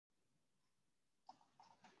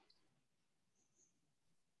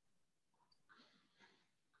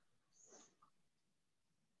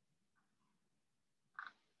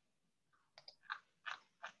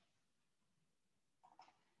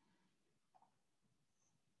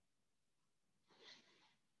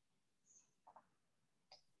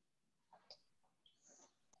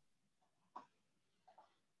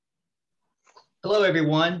Hello,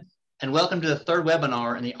 everyone, and welcome to the third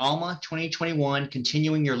webinar in the ALMA2021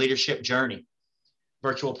 Continuing Your Leadership Journey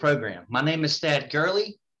virtual program. My name is Thad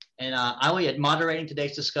Gurley, and I will be moderating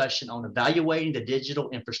today's discussion on evaluating the digital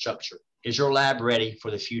infrastructure. Is your lab ready for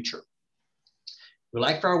the future? We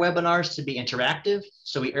like for our webinars to be interactive,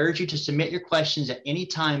 so we urge you to submit your questions at any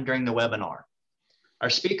time during the webinar. Our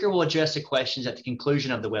speaker will address the questions at the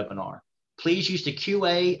conclusion of the webinar. Please use the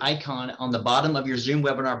QA icon on the bottom of your Zoom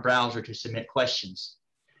webinar browser to submit questions.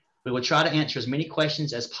 We will try to answer as many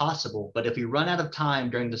questions as possible, but if we run out of time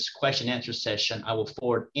during this question and answer session, I will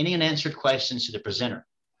forward any unanswered questions to the presenter.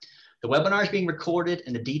 The webinar is being recorded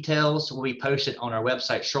and the details will be posted on our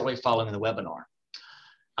website shortly following the webinar.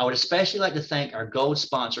 I would especially like to thank our gold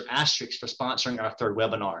sponsor, Asterisk, for sponsoring our third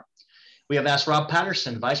webinar. We have asked Rob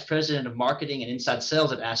Patterson, Vice President of Marketing and Inside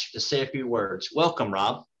Sales at Asterisk, to say a few words. Welcome,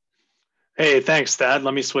 Rob. Hey, thanks, Thad.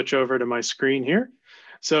 Let me switch over to my screen here.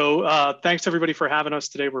 So thanks everybody for having us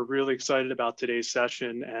today. We're really excited about today's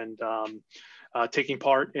session and taking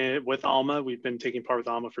part with ALMA. We've been taking part with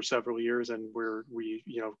ALMA for several years, and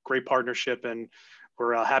great partnership, and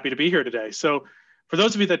we're happy to be here today. So for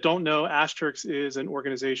those of you that don't know, Asterisk is an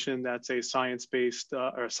organization that's a science-based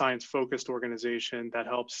or science-focused organization that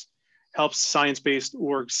helps science-based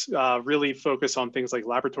orgs really focus on things like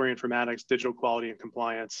laboratory informatics, digital quality and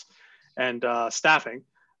compliance, and staffing.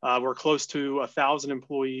 We're close to 1,000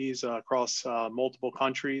 employees across multiple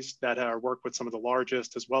countries that work with some of the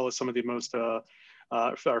largest, as well as some of the most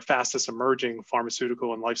our fastest emerging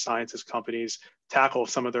pharmaceutical and life sciences companies tackle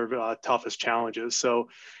some of their toughest challenges. So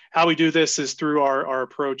how we do this is through our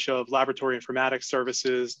approach of laboratory informatics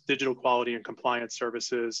services, digital quality and compliance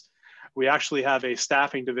services. We actually have a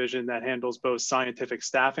staffing division that handles both scientific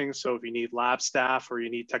staffing. So if you need lab staff or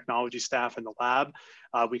you need technology staff in the lab,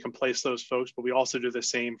 we can place those folks, but we also do the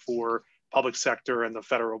same for public sector and the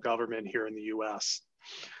federal government here in the US.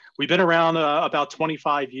 We've been around about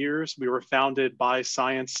 25 years. We were founded by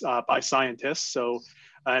scientists. So,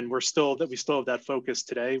 and we still have that focus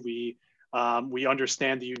today. We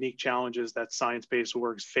understand the unique challenges that science-based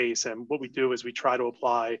orgs face. And what we do is we try to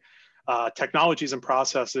apply technologies and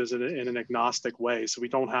processes in an agnostic way. So we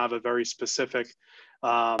don't have a very specific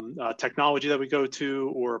technology that we go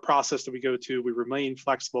to or a process that we go to. We remain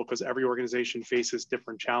flexible because every organization faces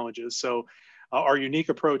different challenges. So our unique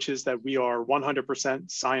approach is that we are 100%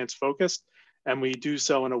 science focused, and we do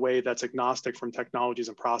so in a way that's agnostic from technologies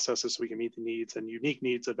and processes so we can meet the needs and unique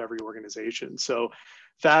needs of every organization. So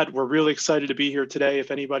Thad, we're really excited to be here today.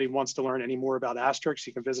 If anybody wants to learn any more about Asterisk,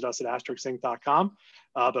 you can visit us at asterisk.com.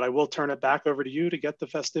 But I will turn it back over to you to get the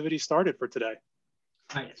festivities started for today.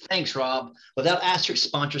 All right, thanks, Rob. Without Asterisk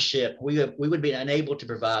sponsorship, we would be unable to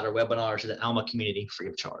provide our webinars to the ALMA community free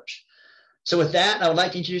of charge. So with that, I would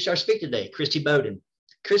like to introduce our speaker today, Christie Bowden.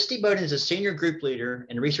 Christie Bowden is a senior group leader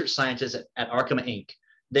and research scientist at Arkema Inc.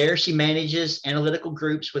 There, she manages analytical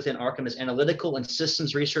groups within Arkema's Analytical and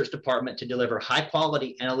Systems Research department to deliver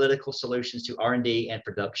high-quality analytical solutions to R&D and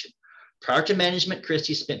production. Prior to management,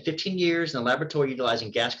 Christie spent 15 years in the laboratory utilizing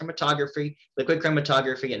gas chromatography, liquid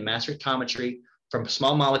chromatography, and mass spectrometry from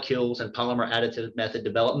small molecules and polymer additive method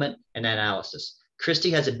development and analysis.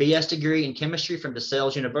 Christie has a BS degree in chemistry from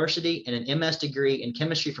DeSales University and an MS degree in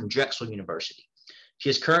chemistry from Drexel University.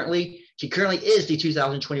 She currently is the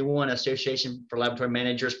 2021 Association for Laboratory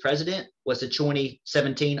Managers President, was the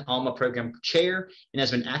 2017 ALMA Program Chair, and has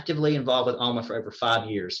been actively involved with ALMA for over 5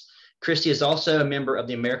 years. Christie is also a member of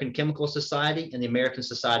the American Chemical Society and the American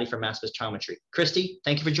Society for Mass Spectrometry. Christie,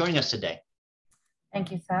 thank you for joining us today.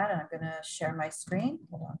 Thank you, Thad. I'm going to share my screen.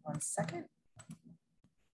 Hold on one second.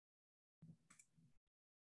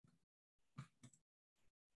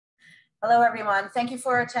 Hello, everyone. Thank you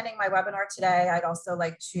for attending my webinar today. I'd also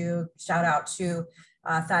like to shout out to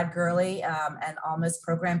Thad Gurley and ALMA's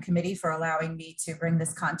program committee for allowing me to bring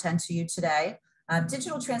this content to you today.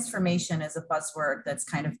 Digital transformation is a buzzword that's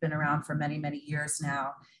kind of been around for many, many years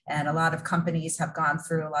now. And a lot of companies have gone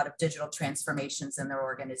through a lot of digital transformations in their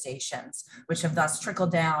organizations, which have thus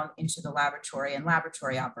trickled down into the laboratory and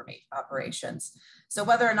laboratory operations. So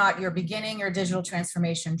whether or not you're beginning your digital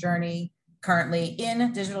transformation journey, currently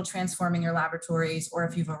in digital transforming your laboratories, or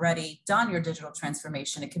if you've already done your digital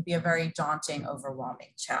transformation, it can be a very daunting, overwhelming,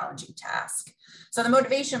 challenging task. So the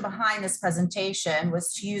motivation behind this presentation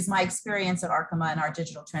was to use my experience at Arkema and our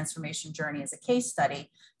digital transformation journey as a case study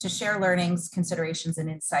to share learnings, considerations, and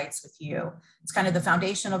insights with you. It's kind of the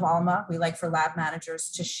foundation of ALMA. We like for lab managers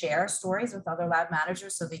to share stories with other lab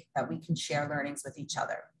managers so that we can share learnings with each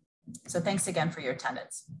other. So thanks again for your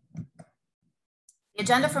attendance. The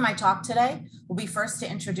agenda for my talk today will be first to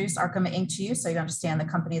introduce Arkema Inc. to you so you understand the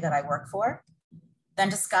company that I work for. Then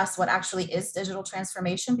discuss what actually is digital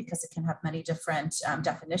transformation, because it can have many different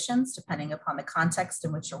definitions depending upon the context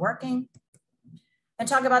in which you're working. And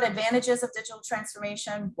talk about advantages of digital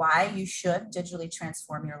transformation, why you should digitally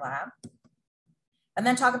transform your lab. And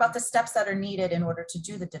then talk about the steps that are needed in order to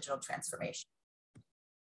do the digital transformation.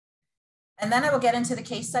 And then I will get into the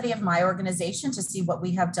case study of my organization to see what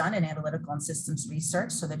we have done in Analytical and Systems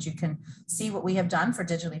Research, so that you can see what we have done for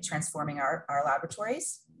digitally transforming our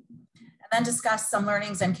laboratories. And then discuss some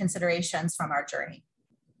learnings and considerations from our journey.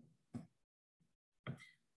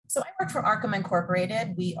 So I work for Arkema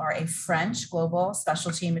Incorporated. We are a French global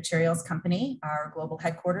specialty materials company. Our global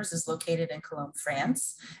headquarters is located in Cologne,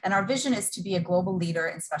 France. And our vision is to be a global leader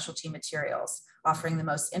in specialty materials, offering the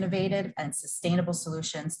most innovative and sustainable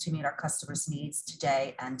solutions to meet our customers' needs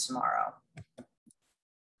today and tomorrow.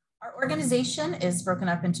 Our organization is broken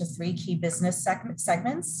up into 3 key business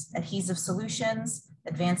segments: adhesive solutions,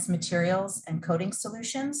 advanced materials, and coating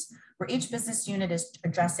solutions, where each business unit is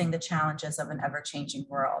addressing the challenges of an ever-changing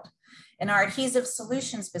world. In our adhesive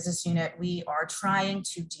solutions business unit, we are trying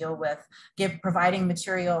to deal with providing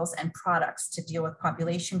materials and products to deal with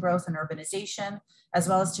population growth and urbanization, as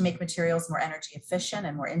well as to make materials more energy efficient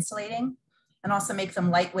and more insulating, and also make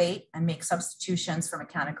them lightweight and make substitutions for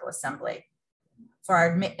mechanical assembly. For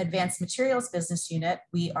our advanced materials business unit,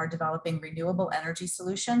 we are developing renewable energy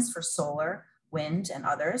solutions for solar, wind, and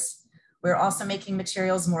others. We're also making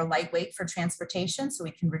materials more lightweight for transportation, so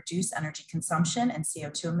we can reduce energy consumption and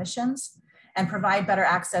CO2 emissions, and provide better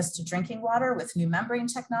access to drinking water with new membrane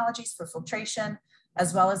technologies for filtration,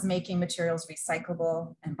 as well as making materials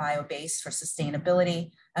recyclable and bio-based for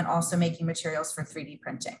sustainability, and also making materials for 3D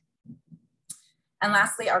printing. And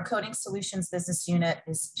lastly, our coating solutions business unit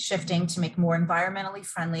is shifting to make more environmentally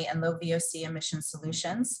friendly and low VOC emission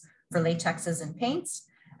solutions for latexes and paints,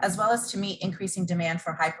 as well as to meet increasing demand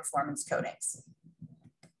for high performance coatings.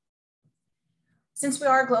 Since we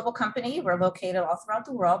are a global company, we're located all throughout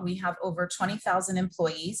the world. We have over 20,000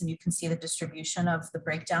 employees, and you can see the distribution of the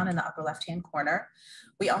breakdown in the upper left-hand corner.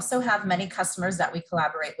 We also have many customers that we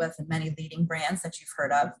collaborate with, and many leading brands that you've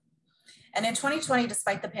heard of. And in 2020,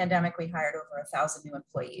 despite the pandemic, we hired over 1,000 new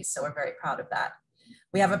employees, so we're very proud of that.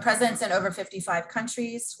 We have a presence in over 55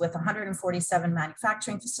 countries with 147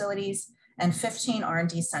 manufacturing facilities and 15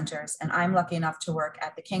 R&D centers. And I'm lucky enough to work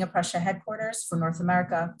at the King of Prussia headquarters for North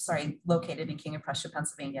America, located in King of Prussia,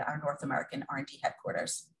 Pennsylvania, our North American R&D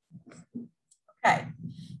headquarters. Okay,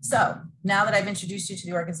 so now that I've introduced you to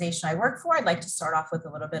the organization I work for, I'd like to start off with a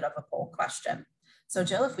little bit of a poll question. So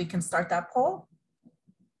Jill, if we can start that poll.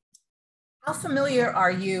 How familiar are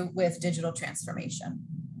you with digital transformation?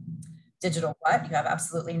 Digital what? You have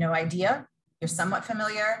absolutely no idea. You're somewhat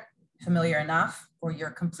familiar, familiar enough, or you're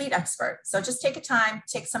a complete expert. So just take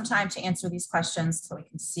some time to answer these questions so we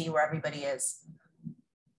can see where everybody is.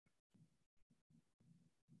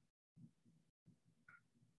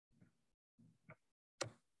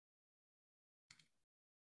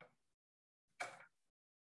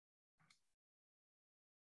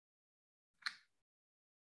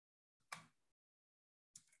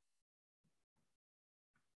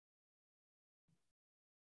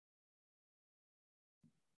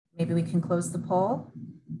 Maybe we can close the poll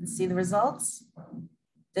and see the results.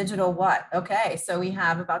 Digital what? Okay, so we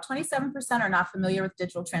have about 27% are not familiar with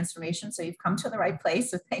digital transformation, so you've come to the right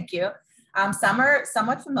place, so thank you. Some are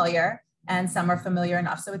somewhat familiar and some are familiar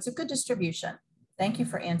enough, so it's a good distribution. Thank you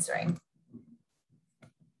for answering.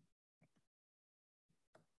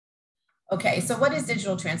 Okay, so what is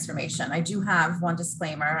digital transformation? I do have one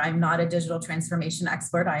disclaimer. I'm not a digital transformation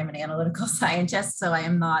expert. I am an analytical scientist, so I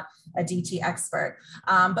am not a DT expert.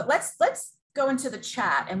 But let's go into the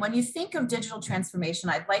chat. And when you think of digital transformation,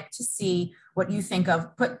 I'd like to see what you think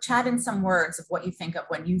of. Chat in some words of what you think of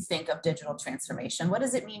when you think of digital transformation. What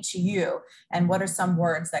does it mean to you? And what are some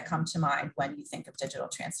words that come to mind when you think of digital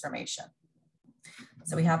transformation?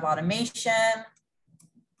 So we have automation.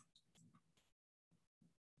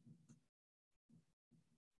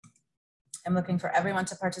 I'm looking for everyone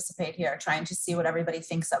to participate here, trying to see what everybody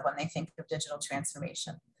thinks of when they think of digital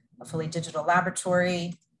transformation. A fully digital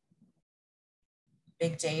laboratory,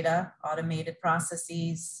 big data, automated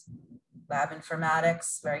processes, lab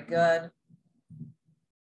informatics, very good.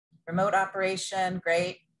 Remote operation,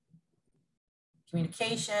 great.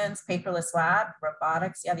 Communications, paperless lab,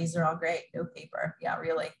 robotics, yeah, these are all great. No paper, yeah,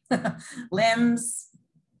 really. LIMS,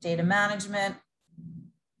 data management,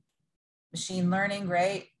 machine learning,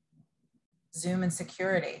 great. Zoom and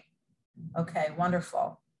security. Okay,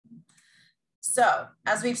 wonderful. So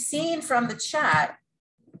as we've seen from the chat,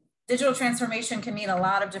 Digital transformation can mean a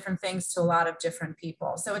lot of different things to a lot of different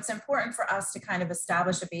people. So it's important for us to kind of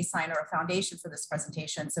establish a baseline or a foundation for this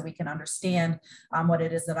presentation so we can understand what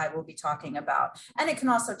it is that I will be talking about. And it can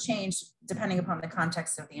also change depending upon the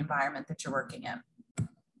context of the environment that you're working in.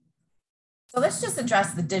 So let's just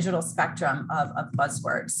address the digital spectrum of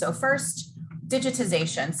buzzwords. So first,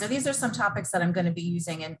 digitization. So these are some topics that I'm going to be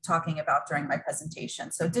using and talking about during my presentation.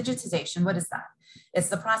 So digitization, what is that? It's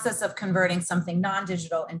the process of converting something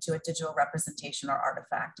non-digital into a digital representation or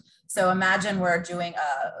artifact. So imagine we're doing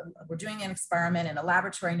an experiment in a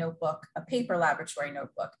laboratory notebook, a paper laboratory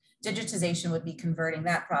notebook. Digitization would be converting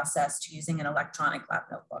that process to using an electronic lab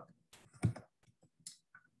notebook.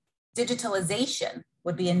 Digitalization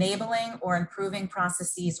would be enabling or improving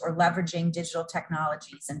processes or leveraging digital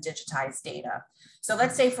technologies and digitized data. So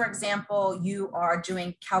let's say, for example, you are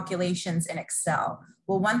doing calculations in Excel.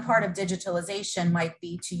 Well, one part of digitalization might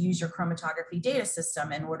be to use your chromatography data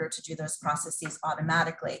system in order to do those processes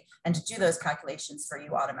automatically and to do those calculations for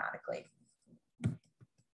you automatically.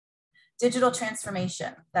 Digital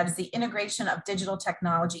transformation, that is the integration of digital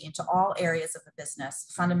technology into all areas of the business,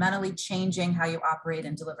 fundamentally changing how you operate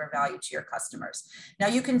and deliver value to your customers. Now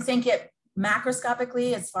you can think it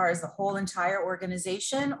macroscopically as far as the whole entire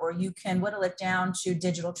organization, or you can whittle it down to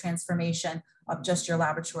digital transformation of just your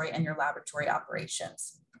laboratory and your laboratory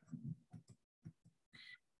operations.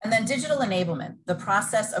 And then digital enablement, the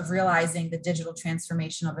process of realizing the digital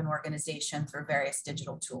transformation of an organization through various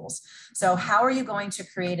digital tools. So how are you going to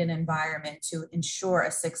create an environment to ensure a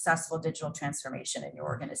successful digital transformation in your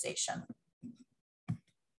organization?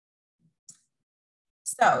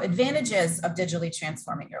 So advantages of digitally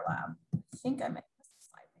transforming your lab. I think I made this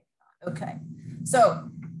slide. Okay, so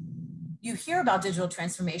you hear about digital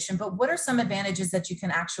transformation, but what are some advantages that you can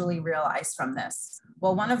actually realize from this?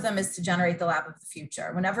 Well, one of them is to generate the lab of the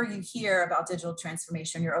future. Whenever you hear about digital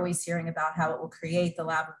transformation, you're always hearing about how it will create the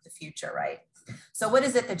lab of the future, right? So what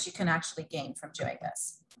is it that you can actually gain from doing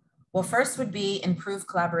this? Well, first would be improved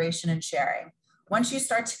collaboration and sharing. Once you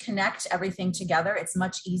start to connect everything together, it's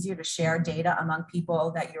much easier to share data among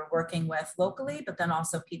people that you're working with locally, but then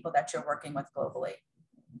also people that you're working with globally.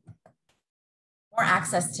 More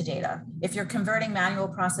access to data. If you're converting manual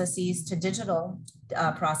processes to digital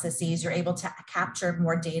processes, you're able to capture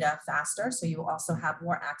more data faster, so you also have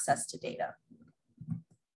more access to data.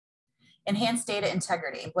 Enhanced data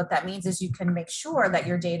integrity. What that means is you can make sure that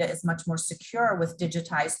your data is much more secure with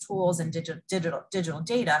digitized tools and digital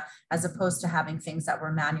data, as opposed to having things that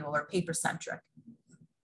were manual or paper-centric.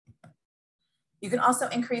 You can also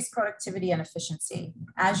increase productivity and efficiency.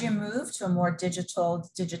 As you move to a more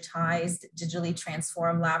digitized, digitally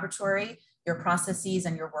transformed laboratory, your processes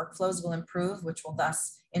and your workflows will improve, which will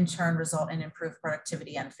thus in turn result in improved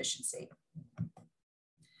productivity and efficiency.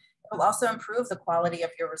 It will also improve the quality of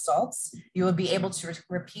your results. You will be able to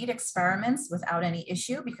repeat experiments without any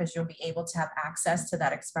issue because you'll be able to have access to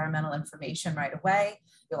that experimental information right away.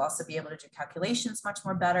 You'll also be able to do calculations much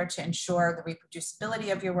more better to ensure the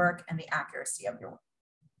reproducibility of your work and the accuracy of your work.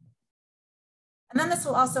 And then this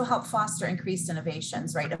will also help foster increased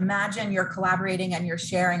innovations, right? Imagine you're collaborating and you're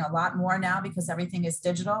sharing a lot more now because everything is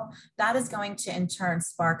digital. That is going to in turn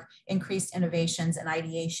spark increased innovations and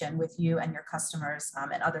ideation with you and your customers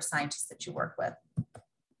and other scientists that you work with.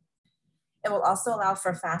 It will also allow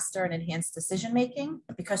for faster and enhanced decision-making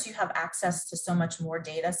because you have access to so much more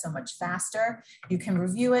data, so much faster. You can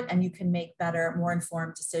review it and you can make better, more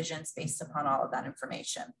informed decisions based upon all of that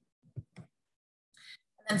information.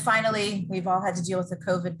 And finally, we've all had to deal with the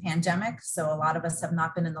COVID pandemic. So a lot of us have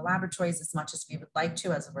not been in the laboratories as much as we would like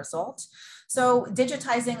to as a result. So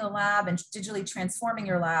digitizing a lab and digitally transforming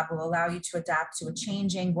your lab will allow you to adapt to a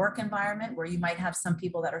changing work environment where you might have some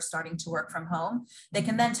people that are starting to work from home. They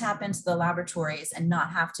can then tap into the laboratories and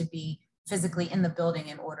not have to be physically in the building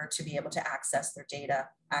in order to be able to access their data,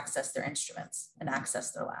 access their instruments, and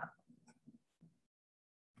access their lab.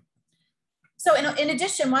 So in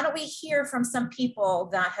addition, why don't we hear from some people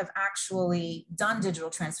that have actually done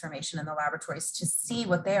digital transformation in the laboratories to see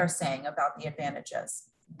what they are saying about the advantages.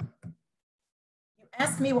 You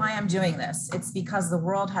ask me why I'm doing this. It's because the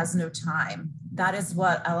world has no time. That is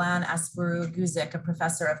what Alain Asperou-Guzik, a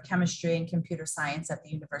professor of chemistry and computer science at the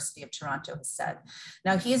University of Toronto, has said.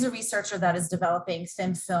 Now, he is a researcher that is developing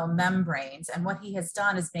thin film membranes, and what he has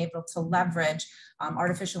done is been able to leverage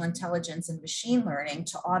artificial intelligence and machine learning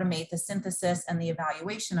to automate the synthesis and the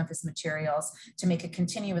evaluation of his materials to make a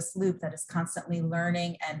continuous loop that is constantly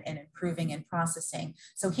learning and improving and processing.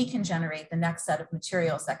 So he can generate the next set of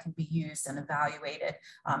materials that can be used and evaluated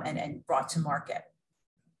and brought to market.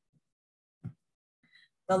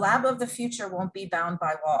 The lab of the future won't be bound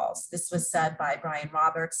by walls. This was said by Brian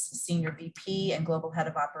Roberts, Senior VP and Global Head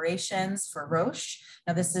of Operations for Roche.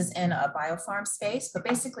 Now this is in a biopharm space, but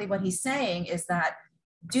basically what he's saying is that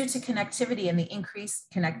due to connectivity and the increased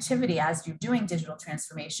connectivity as you're doing digital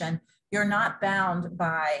transformation, you're not bound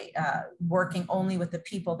by working only with the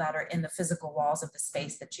people that are in the physical walls of the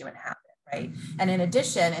space that you inhabit. Right. And in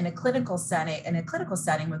addition, in a clinical setting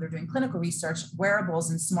where they're doing clinical research, wearables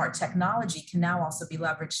and smart technology can now also be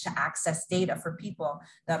leveraged to access data for people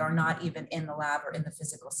that are not even in the lab or in the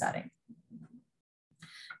physical setting.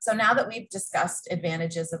 So now that we've discussed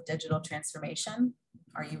advantages of digital transformation,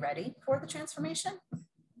 are you ready for the transformation?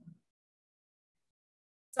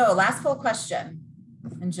 So last poll question,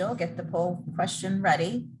 and Jill, get the poll question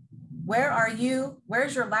ready.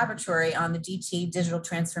 Where's your laboratory on the DT digital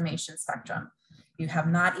transformation spectrum? You have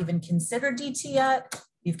not even considered DT yet.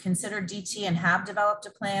 You've considered DT and have developed a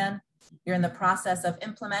plan. You're in the process of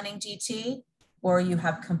implementing DT, or you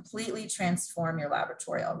have completely transformed your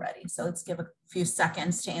laboratory already. So let's give a few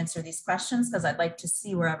seconds to answer these questions because I'd like to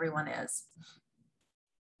see where everyone is.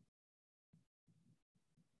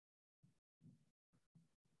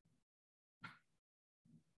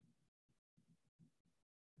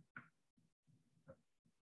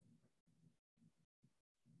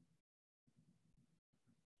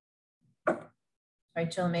 Right,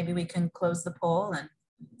 Jill, maybe we can close the poll and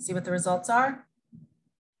see what the results are.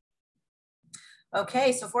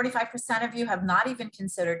 Okay, so 45% of you have not even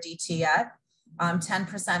considered DT yet.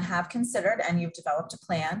 10% have considered and you've developed a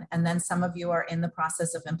plan. And then some of you are in the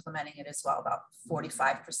process of implementing it as well, about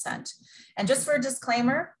 45%. And just for a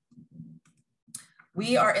disclaimer,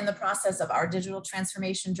 we are in the process of our digital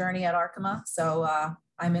transformation journey at Arkema. So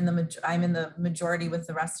I'm in the majority with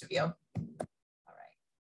the rest of you.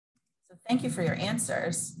 Thank you for your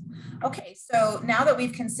answers. Okay, so now that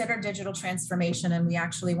we've considered digital transformation and we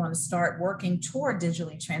actually want to start working toward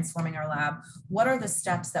digitally transforming our lab, what are the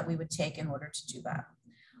steps that we would take in order to do that?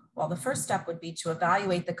 Well, the first step would be to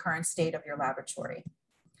evaluate the current state of your laboratory.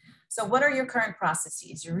 So what are your current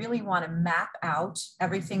processes? You really want to map out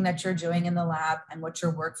everything that you're doing in the lab and what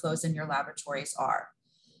your workflows in your laboratories are.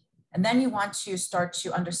 And then you want to start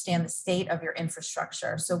to understand the state of your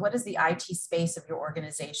infrastructure. So what does the IT space of your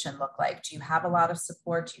organization look like? Do you have a lot of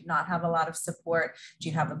support? Do you not have a lot of support? Do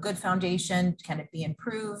you have a good foundation? Can it be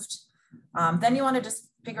improved? Then you want to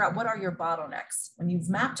just figure out what are your bottlenecks. When you've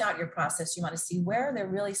mapped out your process, you want to see where are there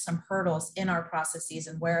really some hurdles in our processes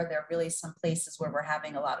and where are there really some places where we're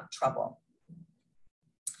having a lot of trouble.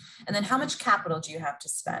 And then how much capital do you have to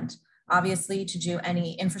spend? Obviously, to do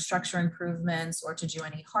any infrastructure improvements or to do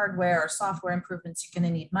any hardware or software improvements, you're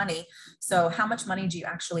going to need money. So how much money do you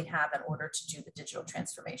actually have in order to do the digital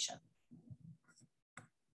transformation?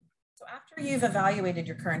 So after you've evaluated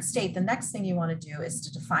your current state, the next thing you want to do is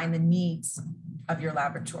to define the needs of your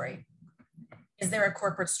laboratory. Is there a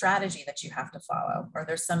corporate strategy that you have to follow? Are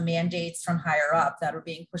there some mandates from higher up that are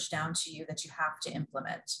being pushed down to you that you have to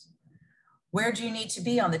implement? Where do you need to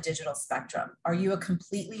be on the digital spectrum? Are you a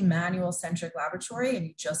completely manual-centric laboratory and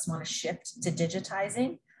you just want to shift to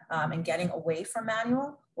digitizing and getting away from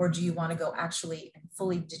manual? Or do you want to go actually and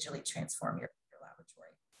fully digitally transform your laboratory?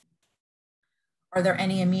 Are there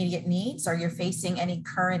any immediate needs? Are you facing any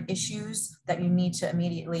current issues that you need to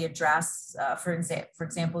immediately address? For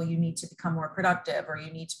example, you need to become more productive or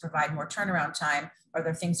you need to provide more turnaround time. Are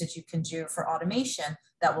there things that you can do for automation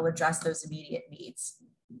that will address those immediate needs?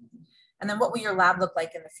 And then what will your lab look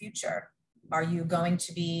like in the future? Are you going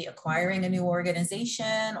to be acquiring a new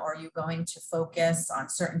organization? Or are you going to focus on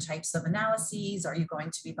certain types of analyses? Are you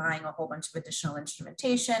going to be buying a whole bunch of additional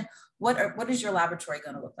instrumentation? What is your laboratory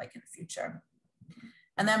going to look like in the future?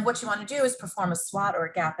 And then what you want to do is perform a SWOT or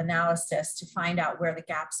a gap analysis to find out where the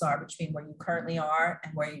gaps are between where you currently are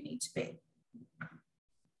and where you need to be.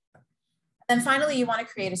 Then finally, you want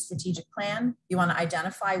to create a strategic plan. You want to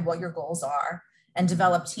identify what your goals are and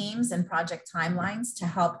develop teams and project timelines to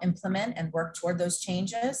help implement and work toward those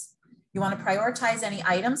changes. You want to prioritize any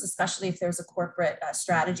items, especially if there's a corporate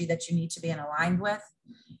strategy that you need to be aligned with,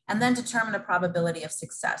 and then determine a probability of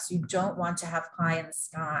success. You don't want to have pie in the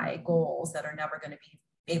sky goals that are never going to be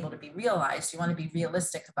able to be realized. You want to be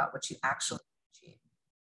realistic about what you actually achieve.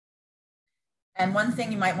 And one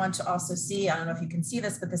thing you might want to also see, I don't know if you can see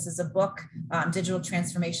this, but this is a book, Digital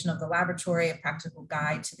Transformation of the Laboratory, a Practical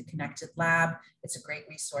Guide to the Connected Lab. It's a great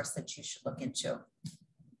resource that you should look into.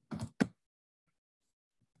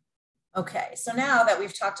 Okay, so now that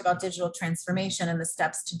we've talked about digital transformation and the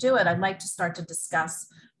steps to do it, I'd like to start to discuss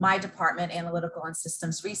my department, Analytical and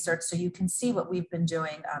Systems Research, so you can see what we've been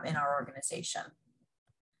doing in our organization.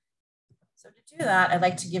 So to do that, I'd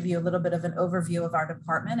like to give you a little bit of an overview of our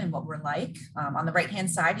department and what we're like. On the right-hand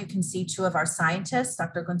side, you can see two of our scientists,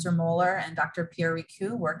 Dr. Gunther Moeller and Dr. Pierre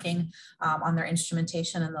Ricou, working on their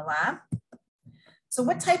instrumentation in the lab. So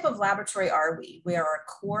what type of laboratory are we? We are a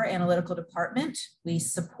core analytical department. We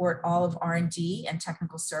support all of R&D and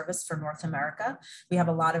technical service for North America. We have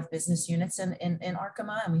a lot of business units in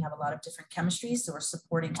Arkema, and we have a lot of different chemistries, so we're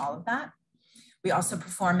supporting all of that. We also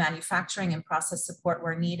perform manufacturing and process support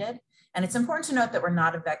where needed. And it's important to note that we're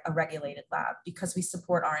not a regulated lab. Because we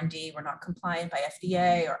support R&D, we're not compliant by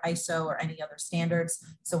FDA or ISO or any other standards.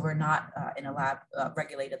 So we're not in a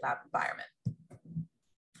regulated lab environment.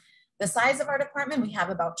 The size of our department, we have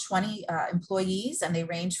about 20 employees, and they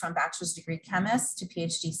range from bachelor's degree chemists to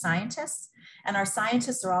PhD scientists. And our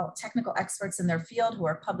scientists are all technical experts in their field who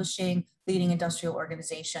are publishing, leading industrial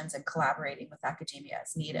organizations, and collaborating with academia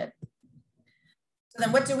as needed. So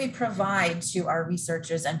then what do we provide to our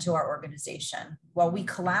researchers and to our organization? Well, we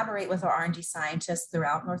collaborate with our R&D scientists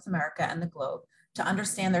throughout North America and the globe to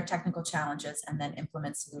understand their technical challenges and then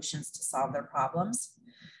implement solutions to solve their problems.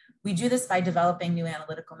 We do this by developing new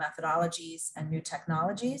analytical methodologies and new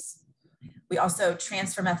technologies. We also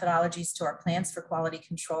transfer methodologies to our plants for quality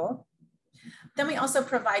control. Then we also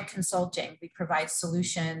provide consulting. We provide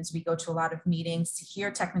solutions. We go to a lot of meetings to hear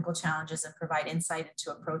technical challenges and provide insight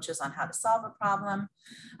into approaches on how to solve a problem.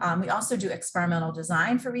 We also do experimental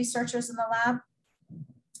design for researchers in the lab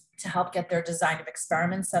to help get their design of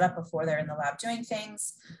experiments set up before they're in the lab doing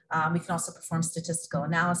things. We can also perform statistical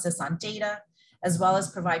analysis on data, as well as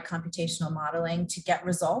provide computational modeling to get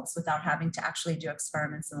results without having to actually do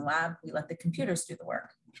experiments in the lab. We let the computers do the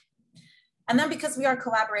work. And then because we are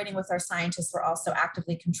collaborating with our scientists, we're also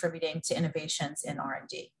actively contributing to innovations in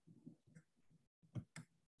R&D.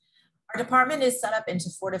 Our department is set up into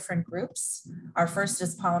 4 different groups. Our first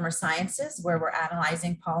is polymer sciences, where we're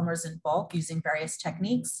analyzing polymers in bulk using various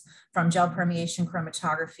techniques, from gel permeation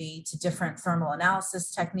chromatography to different thermal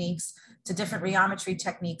analysis techniques, to different rheometry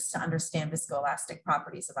techniques to understand viscoelastic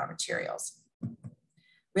properties of our materials.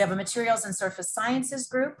 We have a materials and surface sciences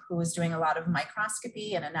group who is doing a lot of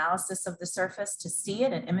microscopy and analysis of the surface to see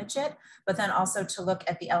it and image it, but then also to look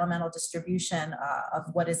at the elemental distribution of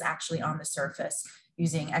what is actually on the surface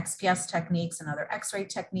using XPS techniques and other X-ray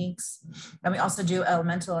techniques. And we also do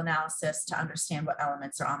elemental analysis to understand what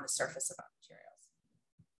elements are on the surface of our materials.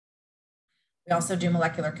 We also do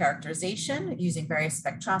molecular characterization using various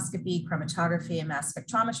spectroscopy, chromatography, and mass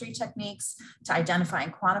spectrometry techniques to identify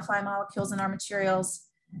and quantify molecules in our materials.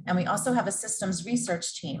 And we also have a systems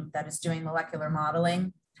research team that is doing molecular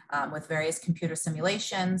modeling with various computer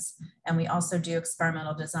simulations. And we also do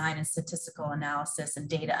experimental design and statistical analysis and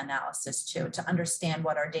data analysis too, to understand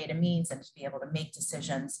what our data means and to be able to make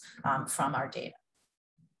decisions from our data.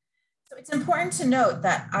 So it's important to note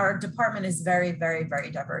that our department is very, very,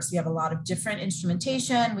 very diverse. We have a lot of different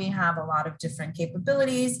instrumentation, we have a lot of different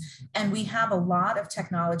capabilities, and we have a lot of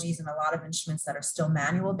technologies and a lot of instruments that are still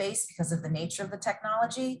manual based because of the nature of the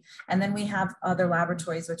technology. And then we have other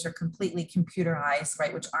laboratories which are completely computerized,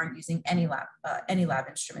 right, which aren't using any lab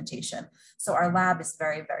instrumentation. So our lab is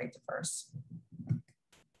very, very diverse.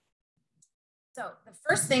 So the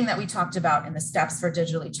first thing that we talked about in the steps for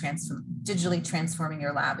digitally transforming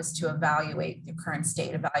your lab is to evaluate your current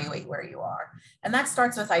state, evaluate where you are. And that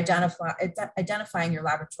starts with identifying your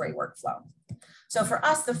laboratory workflow. So for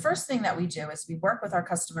us, the first thing that we do is we work with our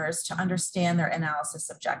customers to understand their analysis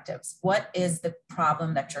objectives. What is the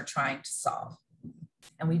problem that you're trying to solve?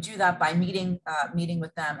 And we do that by meeting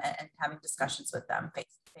with them and having discussions with them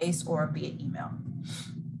face-to-face or via email.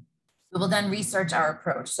 We will then research our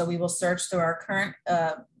approach. So we will search through our current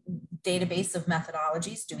database of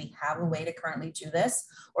methodologies. Do we have a way to currently do this?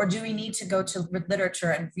 Or do we need to go to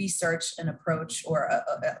literature and research an approach or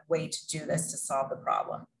a way to do this to solve the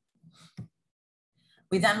problem?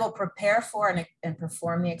 We then will prepare for and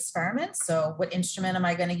perform the experiment. So what instrument am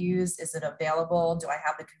I going to use? Is it available? Do I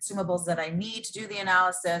have the consumables that I need to do the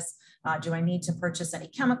analysis? Do I need to purchase any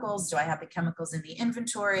chemicals? Do I have the chemicals in the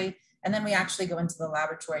inventory? And then we actually go into the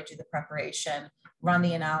laboratory, do the preparation, run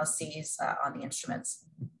the analyses on the instruments.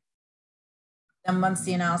 Then once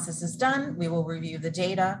the analysis is done, we will review the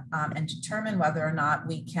data and determine whether or not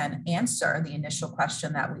we can answer the initial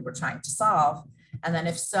question that we were trying to solve. And then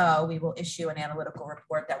if so, we will issue an analytical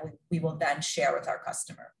report that we will then share with our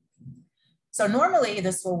customer. So normally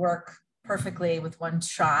this will work perfectly with one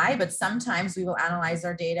try, but sometimes we will analyze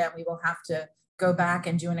our data and we will have to go back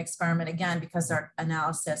and do an experiment again because our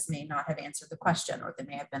analysis may not have answered the question or there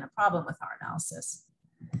may have been a problem with our analysis.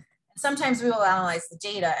 Sometimes we will analyze the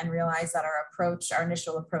data and realize that our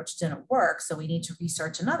initial approach didn't work, so we need to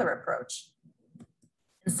research another approach.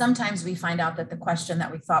 And sometimes we find out that the question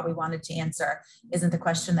that we thought we wanted to answer isn't the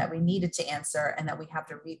question that we needed to answer, and that we have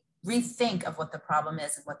to rethink of what the problem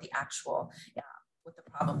is and what the actual, what the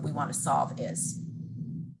problem we want to solve is.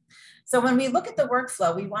 So when we look at the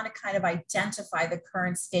workflow, we want to kind of identify the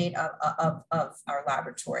current state of our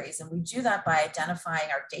laboratories. And we do that by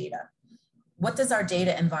identifying our data. What does our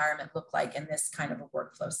data environment look like in this kind of a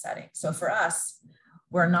workflow setting? So for us,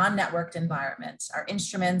 we're a non-networked environment. Our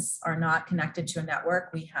instruments are not connected to a network.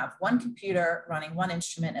 We have one computer running one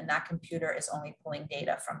instrument, and that computer is only pulling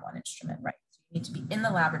data from one instrument, right? So you need to be in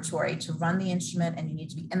the laboratory to run the instrument, and you need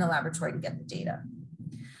to be in the laboratory to get the data.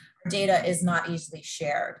 Our data is not easily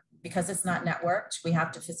shared. Because it's not networked, we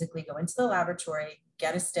have to physically go into the laboratory,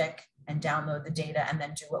 get a stick, and download the data, and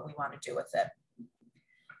then do what we want to do with it.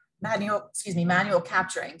 Manual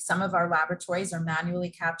capturing. Some of our laboratories are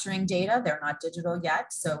manually capturing data. They're not digital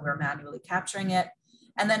yet, so we're manually capturing it.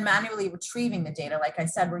 And then manually retrieving the data. Like I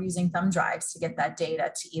said, we're using thumb drives to get that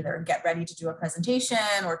data to either get ready to do a presentation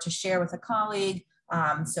or to share with a colleague.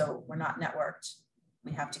 So we're not networked.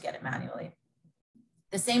 We have to get it manually.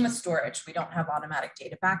 The same with storage. We don't have automatic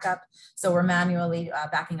data backup. So we're manually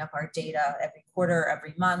backing up our data every quarter,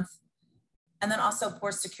 every month. And then also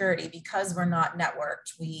poor security. Because we're not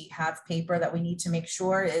networked, we have paper that we need to make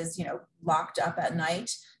sure is, locked up at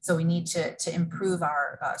night. So we need to improve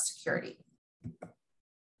our security.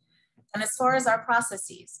 And as far as our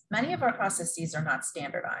processes, many of our processes are not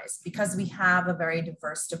standardized. Because we have a very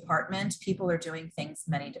diverse department, people are doing things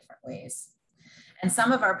many different ways. And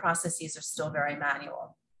some of our processes are still very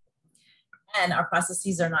manual. And our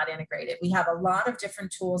processes are not integrated. We have a lot of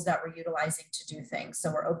different tools that we're utilizing to do things.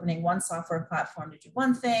 So we're opening one software platform to do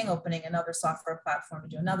one thing, opening another software platform to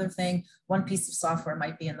do another thing. One piece of software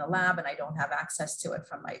might be in the lab and I don't have access to it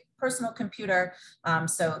from my personal computer.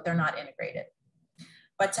 So they're not integrated.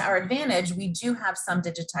 But to our advantage, we do have some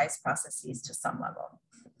digitized processes to some level.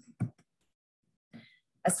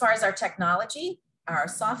 As far as our technology, our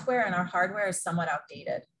software and our hardware is somewhat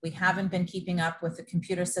outdated. We haven't been keeping up with the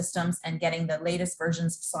computer systems and getting the latest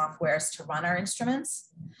versions of softwares to run our instruments.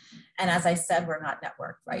 And as I said, we're not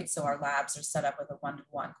networked, right? So our labs are set up with a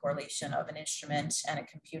one-to-one correlation of an instrument and a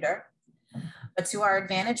computer. But to our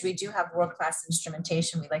advantage, we do have world-class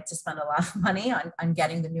instrumentation. We like to spend a lot of money on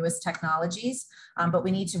getting the newest technologies, but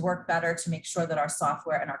we need to work better to make sure that our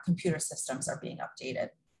software and our computer systems are being updated.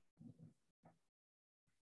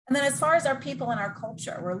 And then as far as our people and our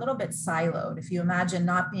culture, we're a little bit siloed. If you imagine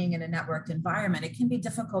not being in a networked environment, it can be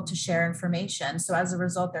difficult to share information. So as a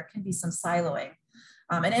result, there can be some siloing.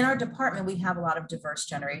 And in our department, we have a lot of diverse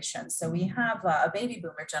generations. So we have a baby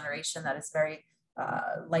boomer generation that is very,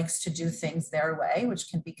 likes to do things their way, which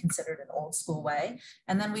can be considered an old school way.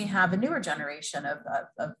 And then we have a newer generation of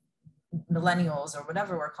millennials or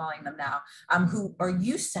whatever we're calling them now, who are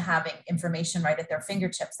used to having information right at their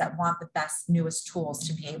fingertips, that want the best, newest tools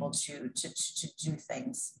to be able to do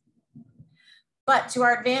things. But to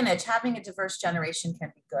our advantage, having a diverse generation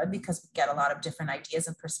can be good because we get a lot of different ideas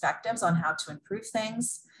and perspectives on how to improve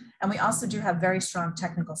things. And we also do have very strong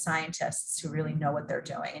technical scientists who really know what they're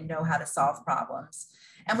doing and know how to solve problems.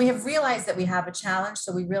 And we have realized that we have a challenge,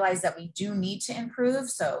 so we realize that we do need to improve.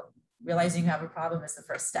 So realizing you have a problem is the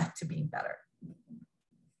first step to being better.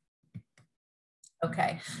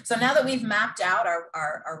 Okay, so now that we've mapped out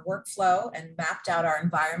our workflow and mapped out our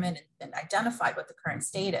environment and identified what the current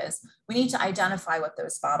state is, we need to identify what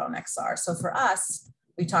those bottlenecks are. So for us,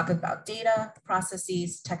 we talk about data,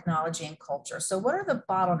 processes, technology, and culture. So what are the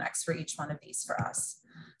bottlenecks for each one of these for us?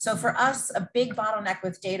 So for us, a big bottleneck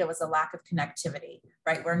with data was a lack of connectivity,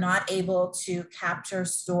 right? We're not able to capture,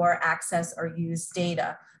 store, access, or use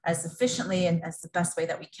data as efficiently and as the best way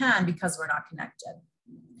that we can because we're not connected.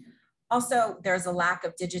 Also, there's a lack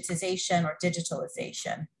of digitization or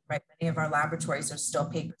digitalization, right? Many of our laboratories are still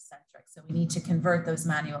paper-centric, so we need to convert those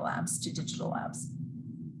manual labs to digital labs.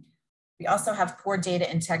 We also have poor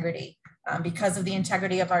data integrity. Because of the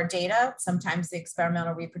integrity of our data, sometimes the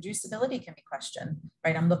experimental reproducibility can be questioned,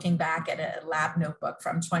 right? I'm looking back at a lab notebook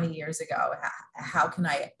from 20 years ago. How can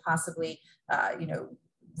I possibly,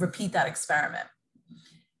 repeat that experiment?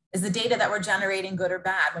 Is the data that we're generating good or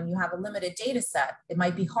bad? When you have a limited data set, it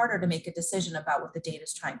might be harder to make a decision about what the data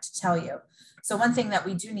is trying to tell you. So one thing that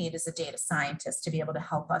we do need is a data scientist to be able to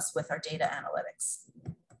help us with our data analytics.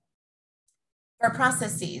 For our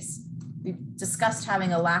processes, we've discussed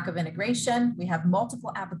having a lack of integration. We have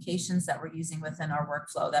multiple applications that we're using within our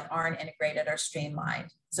workflow that aren't integrated or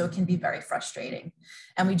streamlined. So it can be very frustrating.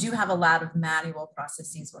 And we do have a lot of manual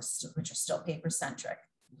processes which are still paper-centric.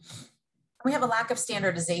 We have a lack of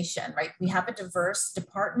standardization, right? We have a diverse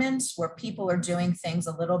department where people are doing things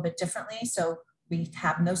a little bit differently. So we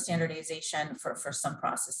have no standardization for some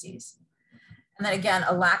processes. And then again,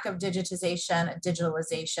 a lack of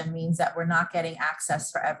digitalization means that we're not getting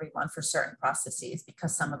access for everyone for certain processes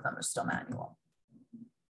because some of them are still manual.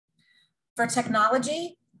 For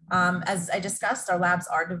technology, as I discussed, our labs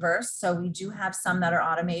are diverse. So we do have some that are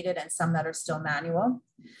automated and some that are still manual.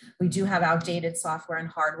 We do have outdated software and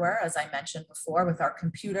hardware, as I mentioned before, with our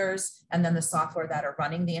computers and then the software that are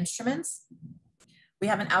running the instruments. We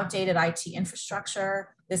have an outdated IT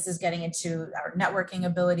infrastructure. This is getting into our networking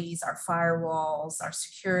abilities, our firewalls, our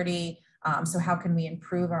security. So how can we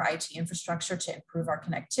improve our IT infrastructure to improve our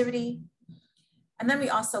connectivity? And then we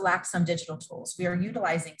also lack some digital tools. We are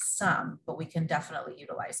utilizing some, but we can definitely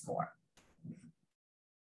utilize more.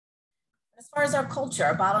 As far as our culture,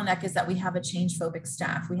 our bottleneck is that we have a change-phobic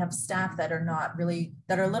staff. We have staff that are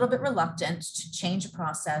a little bit reluctant to change a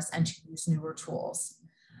process and to use newer tools.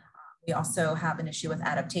 We also have an issue with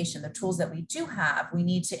adaptation. The tools that we do have, we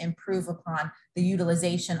need to improve upon the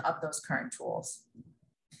utilization of those current tools.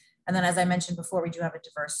 And then, as I mentioned before, we do have a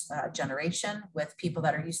diverse generation with people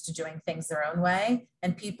that are used to doing things their own way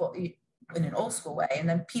and people in an old school way, and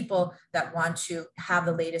then people that want to have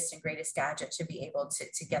the latest and greatest gadget to be able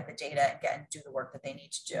to get the data and do the work that they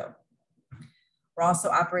need to do. We're also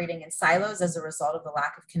operating in silos as a result of the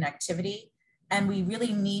lack of connectivity, and we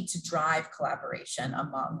really need to drive collaboration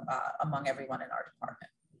among everyone in our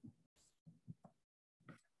department.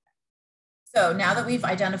 So now that we've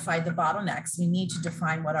identified the bottlenecks, we need to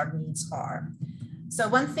define what our needs are. So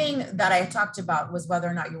one thing that I talked about was whether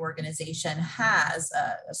or not your organization has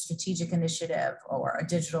a strategic initiative or a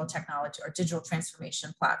digital technology or digital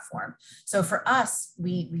transformation platform. So for us,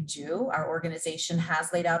 we do. Our organization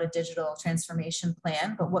has laid out a digital transformation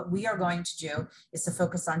plan, but what we are going to do is to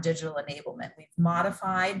focus on digital enablement. We've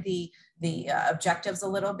modified the objectives a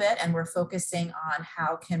little bit, and we're focusing on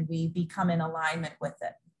how can we become in alignment with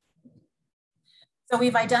it. So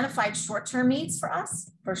we've identified short-term needs for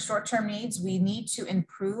us. For short-term needs, we need to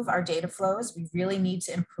improve our data flows. We really need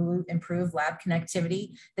to improve lab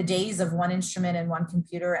connectivity. The days of one instrument and one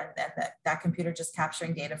computer and that computer just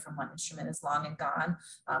capturing data from one instrument is long and gone.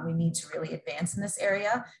 We need to really advance in this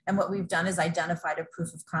area. And what we've done is identified a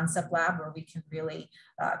proof of concept lab where we can really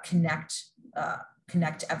connect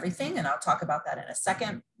everything. And I'll talk about that in a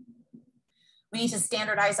second. We need to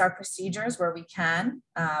standardize our procedures where we can.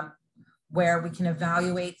 Where we can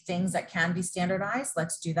evaluate things that can be standardized.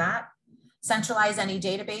 Let's do that. Centralize any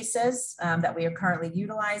databases that we are currently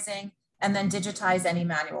utilizing, and then digitize any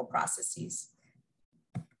manual processes.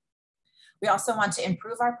 We also want to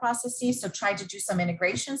improve our processes, so try to do some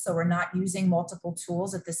integration so we're not using multiple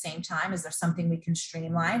tools at the same time. Is there something we can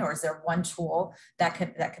streamline, or is there one tool that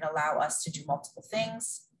can allow us to do multiple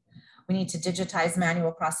things? We need to digitize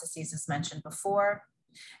manual processes as mentioned before.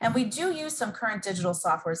 And we do use some current digital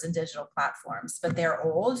softwares and digital platforms, but they're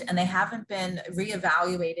old and they haven't been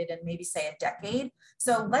reevaluated in maybe say a decade.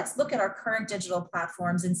 So let's look at our current digital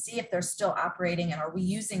platforms and see if they're still operating, and are we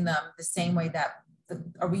using them the same way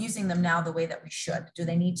are we using them now the way that we should? Do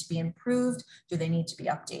they need to be improved? Do they need to be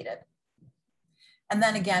updated? And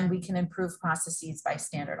then again, we can improve processes by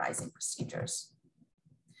standardizing procedures.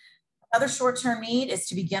 Another short-term need is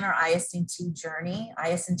to begin our IS&T journey.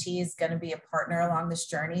 IS&T is going to be a partner along this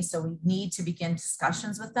journey, so we need to begin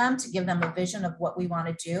discussions with them to give them a vision of what we want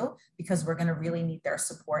to do, because we're going to really need their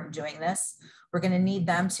support in doing this. We're going to need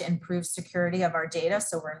them to improve security of our data,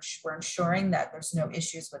 so we're ensuring that there's no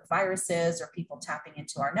issues with viruses or people tapping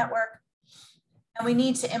into our network. And we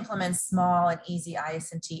need to implement small and easy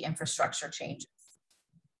IS&T infrastructure changes.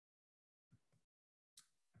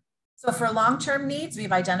 So for long-term needs,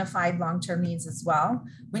 we've identified long-term needs as well.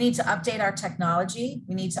 We need to update our technology.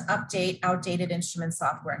 We need to update outdated instrument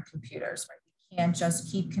software and computers. Right? We can't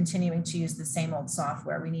just keep continuing to use the same old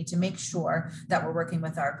software. We need to make sure that we're working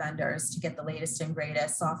with our vendors to get the latest and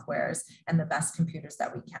greatest softwares and the best computers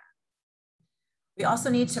that we can. We also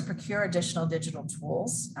need to procure additional digital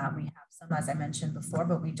tools. We have some, as I mentioned before,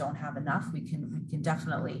 but we don't have enough. We can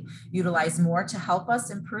definitely utilize more to help us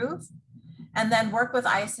improve. And then work with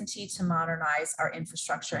IS&T to modernize our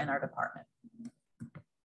infrastructure in our department.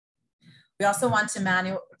 We also want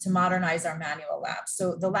to modernize our manual labs.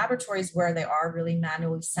 So the laboratories where they are really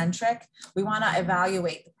manually centric, we want to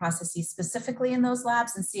evaluate the processes specifically in those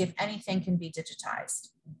labs and see if anything can be digitized.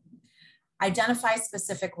 Identify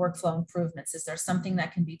specific workflow improvements. Is there something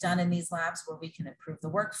that can be done in these labs where we can improve the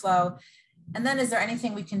workflow? And then is there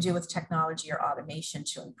anything we can do with technology or automation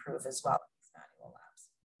to improve as well?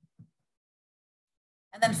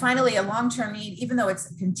 And then finally, a long-term need, even though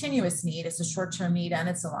it's a continuous need, it's a short-term need and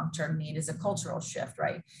it's a long-term need, is a cultural shift,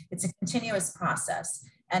 right? It's a continuous process.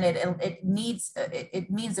 And it means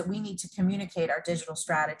that we need to communicate our digital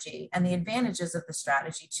strategy and the advantages of the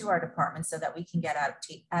strategy to our department so that we can get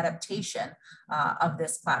adaptation of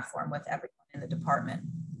this platform with everyone in the department.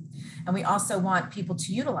 And we also want people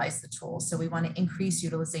to utilize the tools. So we want to increase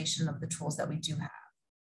utilization of the tools that we do have.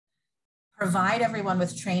 Provide everyone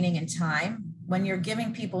with training and time. When you're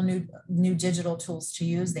giving people new digital tools to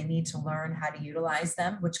use, they need to learn how to utilize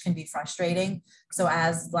them, which can be frustrating. So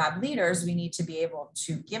as lab leaders, we need to be able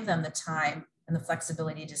to give them the time and the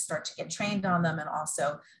flexibility to start to get trained on them and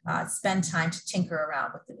also spend time to tinker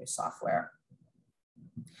around with the new software.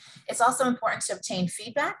 It's also important to obtain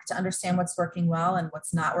feedback to understand what's working well and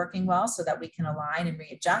what's not working well so that we can align and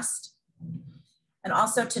readjust. And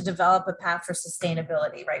also to develop a path for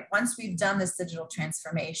sustainability, right? Once we've done this digital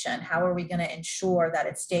transformation, how are we going to ensure that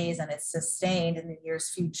it stays and it's sustained in the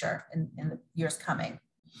years future, in the years coming?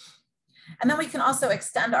 And then we can also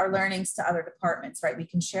extend our learnings to other departments, right? We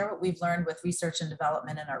can share what we've learned with research and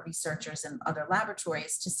development and our researchers in other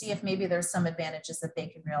laboratories to see if maybe there's some advantages that they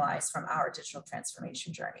can realize from our digital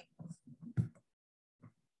transformation journey.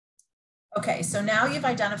 Okay, so now you've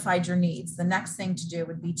identified your needs. The next thing to do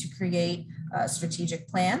would be to create a strategic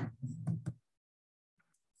plan.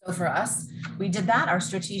 So for us, we did that. Our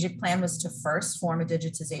strategic plan was to first form a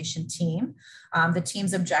digitization team. The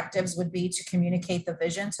team's objectives would be to communicate the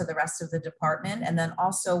vision to the rest of the department and then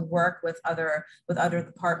also work with other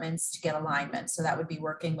departments to get alignment. So that would be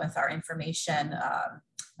working with our information,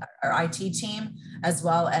 our IT team, as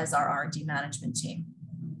well as our R&D management team.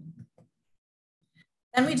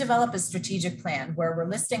 Then we develop a strategic plan where we're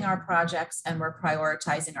listing our projects and we're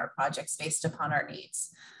prioritizing our projects based upon our needs.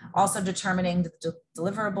 Also determining the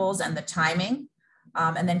deliverables and the timing,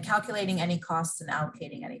 and then calculating any costs and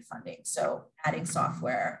allocating any funding. So adding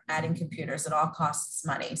software, adding computers, it all costs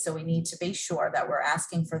money. So we need to be sure that we're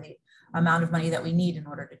asking for the amount of money that we need in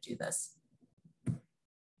order to do this.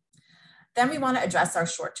 Then we want to address our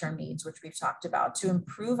short-term needs, which we've talked about, to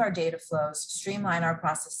improve our data flows, streamline our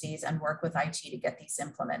processes, and work with IT to get these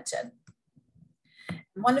implemented.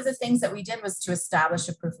 One of the things that we did was to establish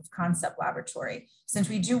a proof of concept laboratory. Since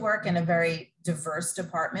we do work in a very diverse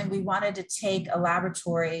department, we wanted to take a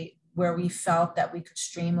laboratory where we felt that we could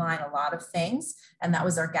streamline a lot of things. And that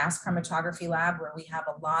was our gas chromatography lab, where we have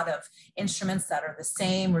a lot of instruments that are the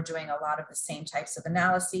same. We're doing a lot of the same types of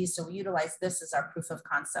analyses. So we utilize this as our proof of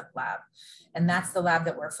concept lab. And that's the lab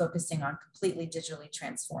that we're focusing on completely digitally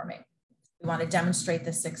transforming. We want to demonstrate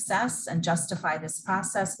the success and justify this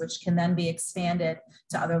process, which can then be expanded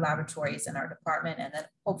to other laboratories in our department and then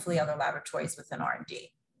hopefully other laboratories within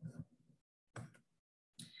R&D.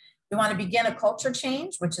 We want to begin a culture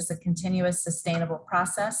change, which is a continuous sustainable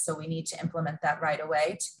process. So we need to implement that right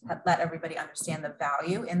away to let everybody understand the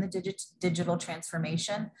value in the digital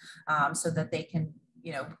transformation so that they can,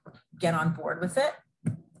 get on board with it.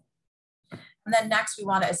 And then next, we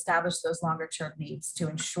want to establish those longer term needs to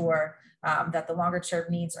ensure that the longer term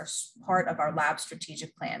needs are part of our lab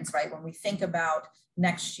strategic plans, right? When we think about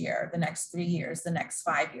next year, the next 3 years, the next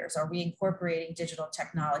 5 years, are we incorporating digital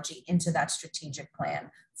technology into that strategic plan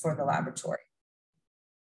for the laboratory?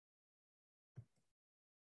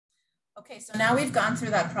 Okay, so now we've gone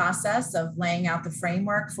through that process of laying out the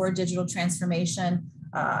framework for digital transformation,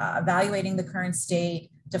 evaluating the current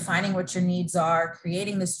state, defining what your needs are,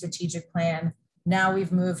 creating the strategic plan. Now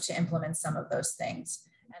we've moved to implement some of those things.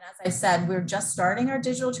 And as I said, we're just starting our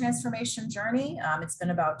digital transformation journey. It's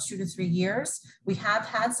been about 2 to 3 years. We have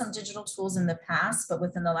had some digital tools in the past, but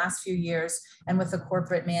within the last few years and with the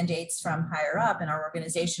corporate mandates from higher up in our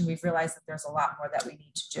organization, we've realized that there's a lot more that we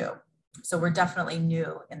need to do. So we're definitely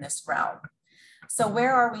new in this realm. So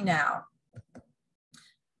where are we now?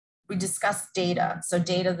 We discussed data. So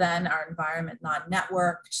data then, our environment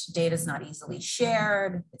non-networked, data is not easily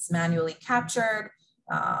shared, it's manually captured,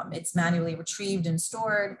 it's manually retrieved and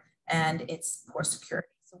stored, and it's poor security.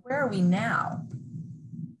 So where are we now?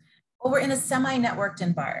 Well, we're in a semi-networked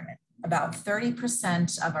environment. About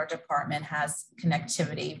 30% of our department has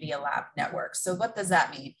connectivity via lab networks. So what does that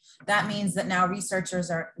mean? That means that now researchers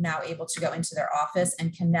are now able to go into their office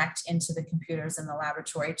and connect into the computers in the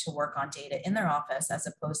laboratory to work on data in their office, as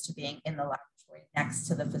opposed to being in the laboratory next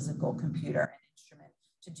to the physical computer and instrument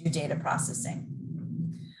to do data processing.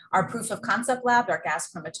 Our proof of concept lab, our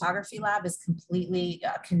gas chromatography lab, is completely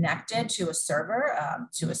connected to a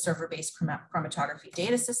server-based chromatography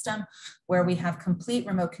data system where we have complete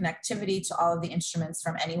remote connectivity to all of the instruments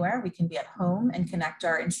from anywhere. We can be at home and connect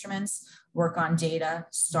our instruments, work on data,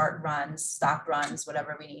 start runs, stop runs,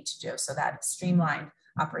 whatever we need to do. So that streamlined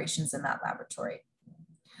operations in that laboratory.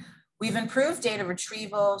 We've improved data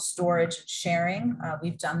retrieval, storage, and sharing.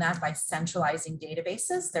 We've done that by centralizing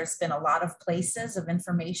databases. There's been a lot of places of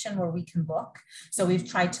information where we can look. So we've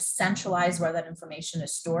tried to centralize where that information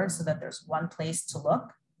is stored so that there's one place to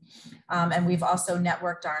look. And we've also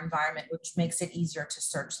networked our environment, which makes it easier to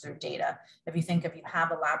search through data. If you have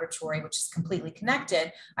a laboratory which is completely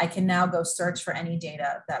connected, I can now go search for any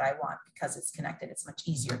data that I want because it's connected. It's much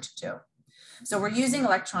easier to do. So we're using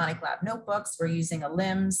electronic lab notebooks, we're using a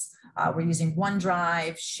LIMS, we're using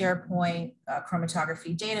OneDrive, SharePoint,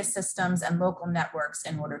 chromatography data systems, and local networks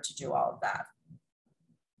in order to do all of that.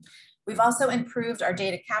 We've also improved our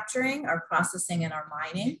data capturing, our processing, and our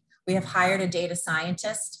mining. We have hired a data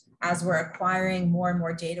scientist. As we're acquiring more and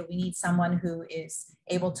more data, we need someone who is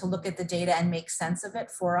able to look at the data and make sense of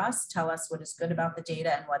it for us, tell us what is good about the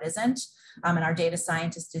data and what isn't. And our data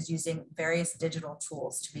scientist is using various digital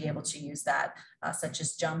tools to be able to use that, such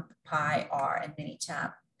as JMP, Pi, R, and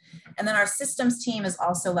Minitab. And then our systems team is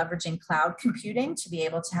also leveraging cloud computing to be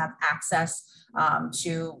able to have access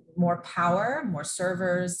to more power, more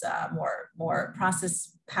servers, more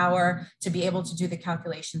process power to be able to do the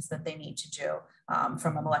calculations that they need to do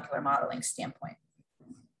from a molecular modeling standpoint.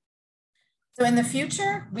 So in the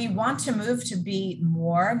future, we want to move to be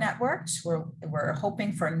more networked. We're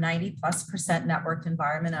hoping for a 90+% networked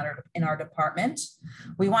environment in our department.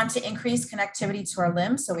 We want to increase connectivity to our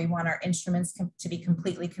LIMS. So we want our instruments to be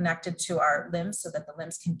completely connected to our LIMS so that the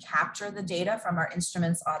LIMS can capture the data from our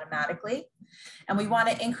instruments automatically. And we want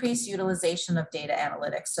to increase utilization of data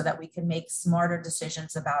analytics so that we can make smarter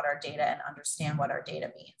decisions about our data and understand what our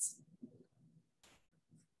data means.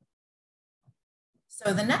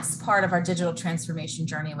 So the next part of our digital transformation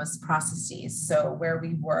journey was processes. So where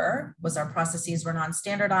we was our processes were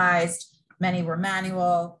non-standardized, many were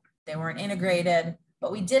manual, they weren't integrated,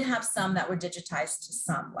 but we did have some that were digitized to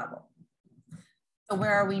some level. So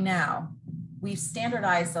where are we now? We've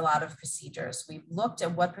standardized a lot of procedures. We've looked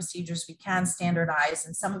at what procedures we can standardize,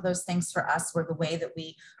 and some of those things for us were the way that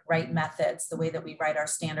we write methods, the way that we write our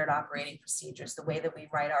standard operating procedures, the way that we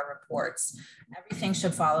write our reports. Everything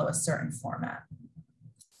should follow a certain format.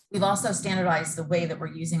 We've also standardized the way that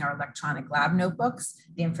we're using our electronic lab notebooks,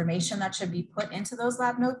 the information that should be put into those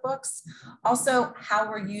lab notebooks, also how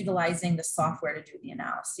we're utilizing the software to do the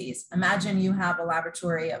analyses. Imagine you have a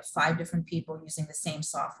laboratory of 5 different people using the same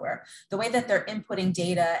software. The way that they're inputting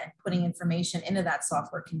data and putting information into that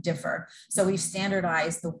software can differ. So we've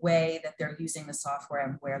standardized the way that they're using the software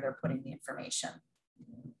and where they're putting the information.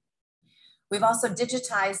 We've also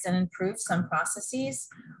digitized and improved some processes.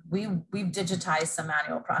 We've digitized some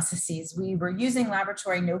manual processes. We were using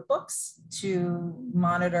laboratory notebooks to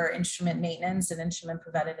monitor instrument maintenance and instrument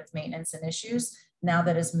preventative maintenance and issues. Now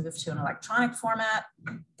that has moved to an electronic format.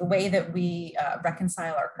 The way that we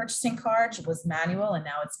reconcile our purchasing cards was manual, and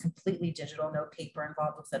now it's completely digital, no paper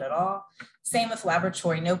involved with it at all. Same with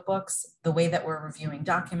laboratory notebooks. The way that we're reviewing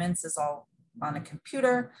documents is all on a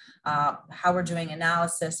computer, how we're doing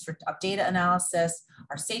analysis of data analysis,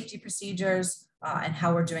 our safety procedures, and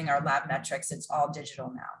how we're doing our lab metrics. It's all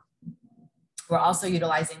digital now. We're also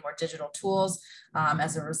utilizing more digital tools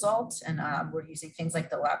as a result, and we're using things like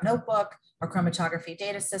the lab notebook, our chromatography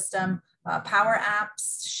data system, Power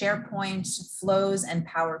Apps, SharePoint, Flows, and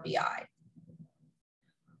Power BI.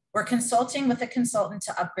 We're consulting with a consultant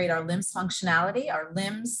to upgrade our LIMS functionality. Our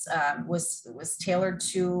LIMS was tailored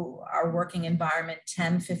to our working environment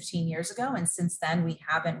 10, 15 years ago. And since then, we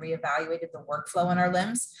haven't reevaluated the workflow in our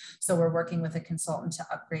LIMS. So we're working with a consultant to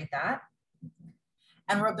upgrade that.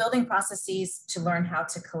 And we're building processes to learn how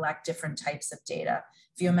to collect different types of data.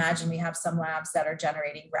 If you imagine, we have some labs that are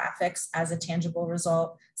generating graphics as a tangible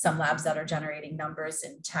result, some labs that are generating numbers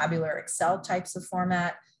in tabular Excel types of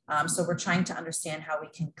format. So we're trying to understand how we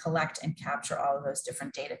can collect and capture all of those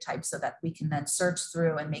different data types so that we can then search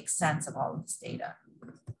through and make sense of all of this data.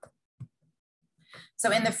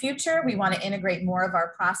 So in the future, we want to integrate more of our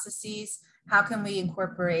processes. How can we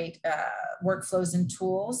incorporate workflows and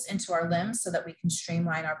tools into our LIMS so that we can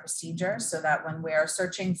streamline our procedures so that when we're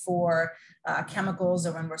searching for chemicals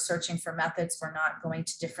or when we're searching for methods, we're not going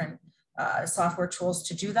to different software tools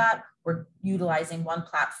to do that. We're utilizing one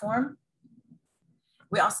platform.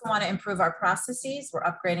 We also want to improve our processes. We're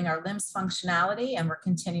upgrading our LIMS functionality, and we're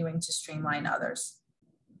continuing to streamline others.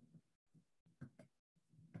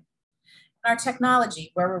 Our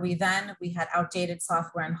technology, where were we then? We had outdated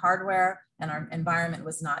software and hardware, and our environment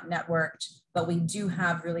was not networked, but we do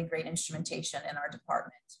have really great instrumentation in our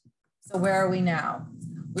department. So where are we now?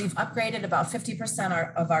 We've upgraded about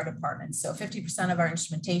 50% of our department. So 50% of our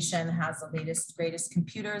instrumentation has the latest, greatest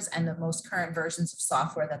computers and the most current versions of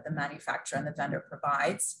software that the manufacturer and the vendor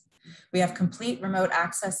provides. We have complete remote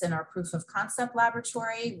access in our proof of concept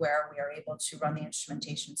laboratory, where we are able to run the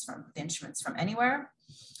instruments from anywhere.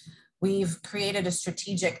 We've created a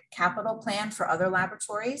strategic capital plan for other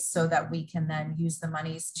laboratories so that we can then use the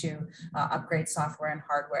monies to upgrade software and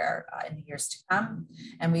hardware in the years to come.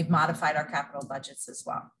 And we've modified our capital budgets as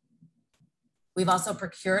well. We've also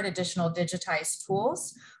procured additional digitized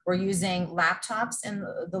tools. We're using laptops in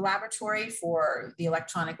the laboratory for the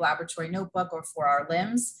electronic laboratory notebook or for our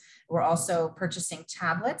LIMS. We're also purchasing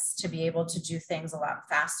tablets to be able to do things a lot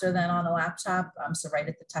faster than on a laptop. So right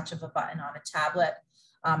at the touch of a button on a tablet.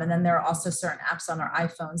 And then there are also certain apps on our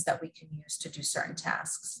iPhones that we can use to do certain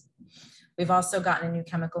tasks. We've also gotten a new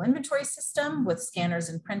chemical inventory system with scanners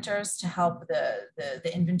and printers to help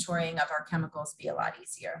the inventorying of our chemicals be a lot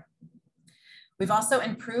easier. We've also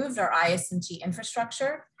improved our IS&T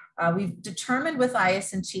infrastructure. We've determined with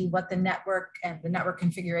IS&T what the network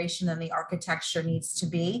configuration and the architecture needs to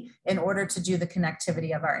be in order to do the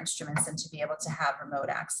connectivity of our instruments and to be able to have remote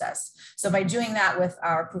access. So by doing that with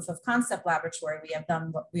our proof of concept laboratory,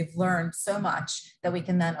 we've learned so much that we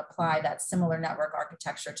can then apply that similar network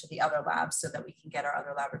architecture to the other labs so that we can get our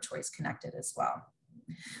other laboratories connected as well.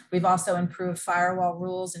 We've also improved firewall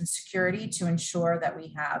rules and security to ensure that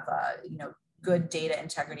we have good data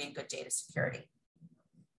integrity and good data security.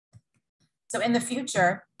 So in the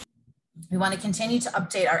future, we want to continue to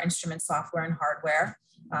update our instrument software and hardware,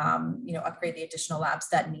 upgrade the additional labs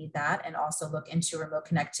that need that, and also look into remote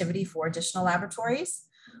connectivity for additional laboratories.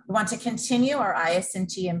 We want to continue our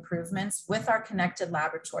IS&T improvements with our connected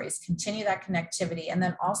laboratories, continue that connectivity, and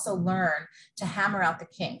then also learn to hammer out the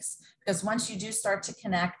kinks. Because once you do start to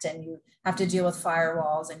connect and you have to deal with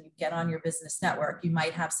firewalls and you get on your business network, you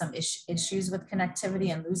might have some issues with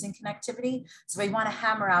connectivity and losing connectivity. So we want to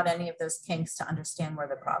hammer out any of those kinks to understand where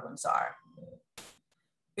the problems are.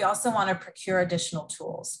 We also want to procure additional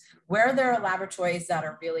tools. Where there are laboratories that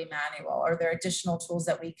are really manual, are there additional tools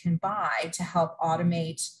that we can buy to help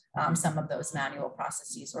automate some of those manual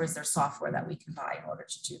processes, or is there software that we can buy in order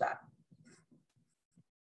to do that?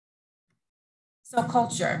 So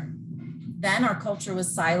culture. Then our culture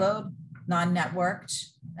was siloed, non-networked,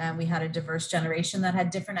 and we had a diverse generation that had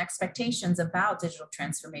different expectations about digital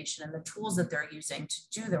transformation and the tools that they're using to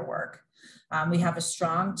do their work. We have a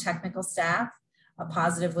strong technical staff. A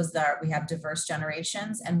positive was that we have diverse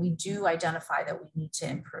generations, and we do identify that we need to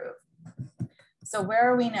improve. So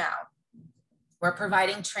where are we now? We're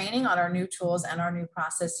providing training on our new tools and our new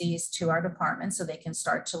processes to our department so they can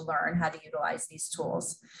start to learn how to utilize these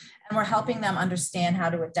tools. And we're helping them understand how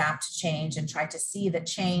to adapt to change and try to see that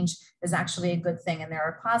change is actually a good thing. And there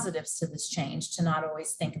are positives to this change, to not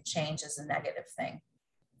always think of change as a negative thing.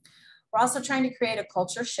 We're also trying to create a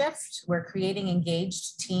culture shift. We're creating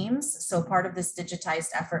engaged teams. So part of this digitized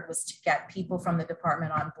effort was to get people from the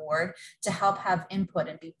department on board to help have input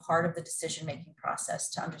and be part of the decision-making process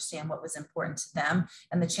to understand what was important to them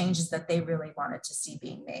and the changes that they really wanted to see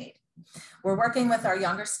being made. We're working with our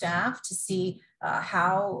younger staff to see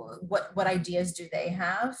what ideas do they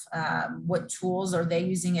have, what tools are they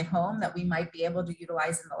using at home that we might be able to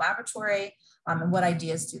utilize in the laboratory, and what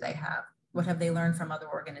ideas do they have? What have they learned from other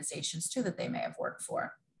organizations too that they may have worked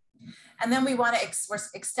for? And then we're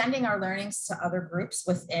extending our learnings to other groups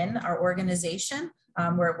within our organization,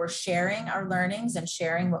 where we're sharing our learnings and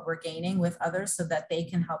sharing what we're gaining with others so that they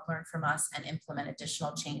can help learn from us and implement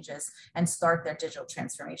additional changes and start their digital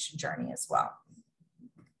transformation journey as well.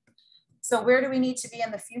 So where do we need to be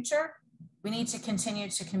in the future? We need to continue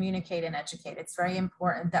to communicate and educate. It's very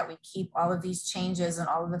important that we keep all of these changes and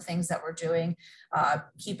all of the things that we're doing,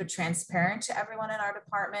 keep it transparent to everyone in our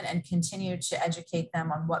department and continue to educate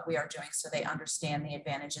them on what we are doing so they understand the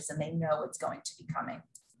advantages and they know what's going to be coming.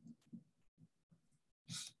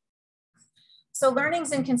 So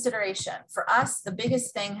learnings and consideration. For us, the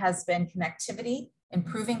biggest thing has been connectivity,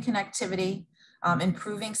 improving connectivity,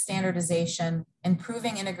 improving standardization,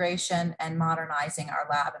 improving integration, and modernizing our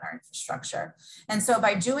lab and our infrastructure. And so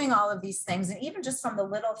by doing all of these things, and even just from the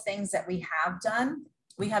little things that we have done,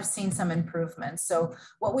 we have seen some improvements. So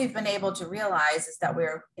what we've been able to realize is that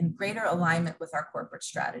we're in greater alignment with our corporate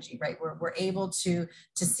strategy, right? We're able to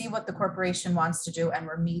see what the corporation wants to do, and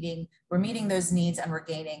we're meeting those needs, and we're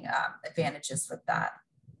gaining advantages with that.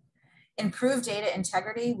 Improved data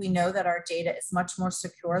integrity. We know that our data is much more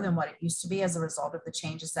secure than what it used to be as a result of the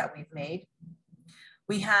changes that we've made.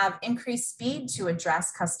 We have increased speed to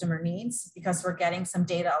address customer needs because we're getting some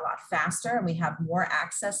data a lot faster and we have more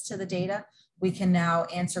access to the data. We can now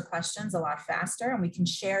answer questions a lot faster and we can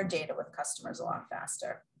share data with customers a lot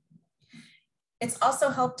faster. It's also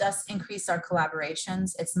helped us increase our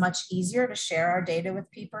collaborations. It's much easier to share our data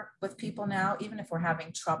with people now, even if we're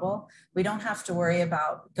having trouble. We don't have to worry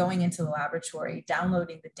about going into the laboratory,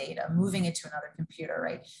 downloading the data, moving it to another computer,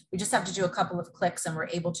 right? We just have to do a couple of clicks and we're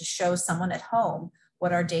able to show someone at home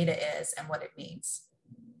what our data is and what it means.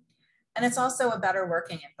 And it's also a better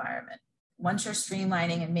working environment. Once you're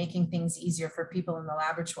streamlining and making things easier for people in the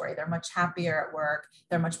laboratory, they're much happier at work,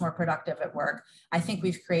 they're much more productive at work. I think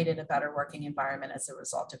we've created a better working environment as a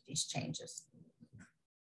result of these changes.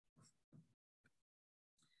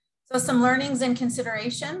 So some learnings and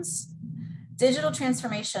considerations. Digital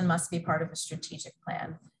transformation must be part of a strategic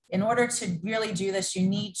plan. In order to really do this, you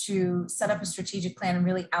need to set up a strategic plan and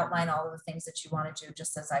really outline all of the things that you want to do,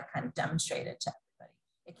 just as I've kind of demonstrated to everybody.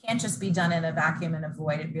 It can't just be done in a vacuum and a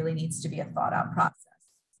void. It really needs to be a thought out process.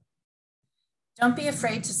 Don't be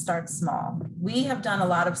afraid to start small. We have done a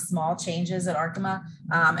lot of small changes at Arkema,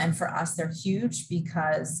 and for us, they're huge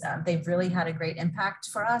because they've really had a great impact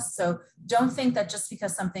for us. So don't think that just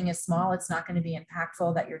because something is small, it's not going to be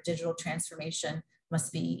impactful, that your digital transformation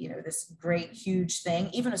must be, this great, huge thing.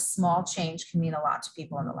 Even a small change can mean a lot to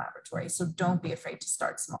people in the laboratory. So don't be afraid to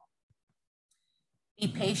start small. Be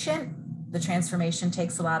patient. The transformation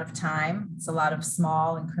takes a lot of time. It's a lot of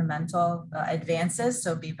small incremental advances.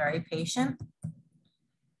 So be very patient.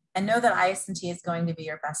 And know that IS&T is going to be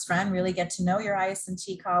your best friend. Really get to know your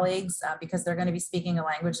IS&T colleagues because they're going to be speaking a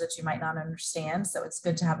language that you might not understand. So it's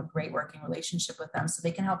good to have a great working relationship with them so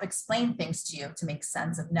they can help explain things to you to make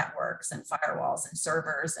sense of networks and firewalls and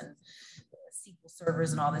servers and SQL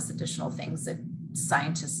servers and all this additional things that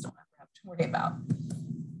scientists don't ever have to worry about.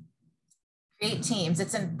 Create teams.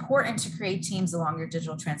 It's important to create teams along your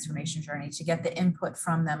digital transformation journey to get the input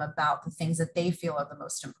from them about the things that they feel are the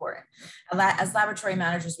most important. As laboratory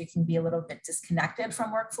managers, we can be a little bit disconnected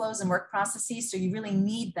from workflows and work processes, so you really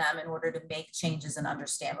need them in order to make changes and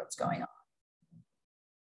understand what's going on.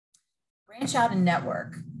 Branch out and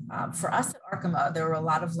network. For us at Arkema, there were a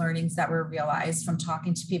lot of learnings that were realized from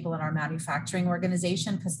talking to people in our manufacturing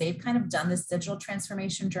organization because they've kind of done this digital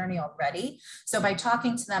transformation journey already. So by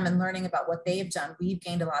talking to them and learning about what they've done, we've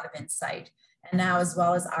gained a lot of insight. And now, as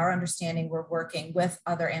well as our understanding, we're working with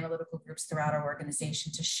other analytical groups throughout our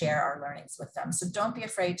organization to share our learnings with them. So don't be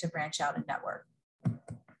afraid to branch out and network.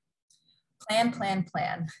 Plan, plan,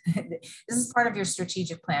 plan. This is part of your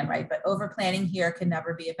strategic plan, right? But over planning here can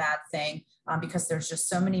never be a bad thing because there's just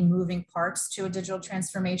so many moving parts to a digital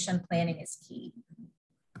transformation. Planning is key.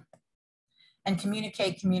 And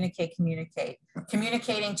communicate, communicate, communicate.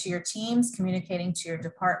 Communicating to your teams, communicating to your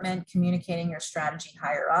department, communicating your strategy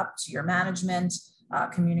higher up to your management,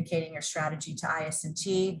 communicating your strategy to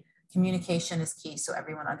IS&T. Communication is key so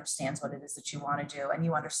everyone understands what it is that you want to do and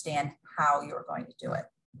you understand how you're going to do it.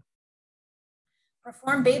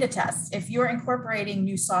 Perform beta tests. If you're incorporating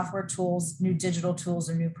new software tools, new digital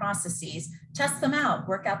tools, or new processes, test them out,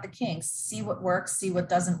 work out the kinks, see what works, see what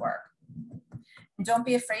doesn't work. And don't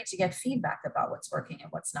be afraid to get feedback about what's working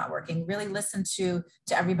and what's not working. Really listen to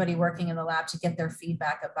everybody working in the lab to get their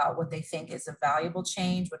feedback about what they think is a valuable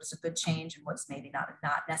change, what is a good change, and what's maybe not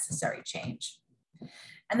necessary change.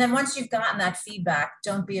 And then once you've gotten that feedback,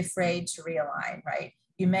 don't be afraid to realign, right?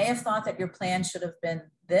 You may have thought that your plan should have been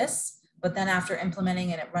this, but then after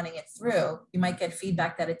implementing it and running it through, you might get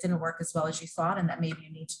feedback that it didn't work as well as you thought and that maybe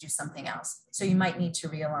you need to do something else. So you might need to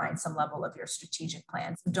realign some level of your strategic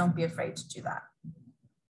plan. So don't be afraid to do that.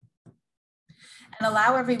 And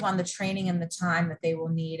allow everyone the training and the time that they will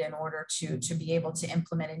need in order to be able to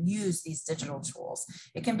implement and use these digital tools.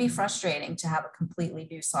 It can be frustrating to have a completely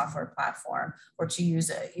new software platform or to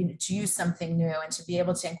use something new and to be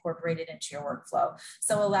able to incorporate it into your workflow.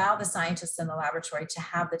 So allow the scientists in the laboratory to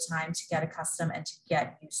have the time to get accustomed and to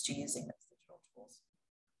get used to using those digital tools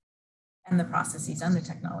and the processes and the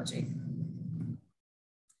technology.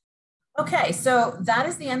 Okay, so that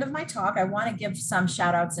is the end of my talk. I want to give some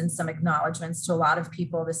shout outs and some acknowledgements to a lot of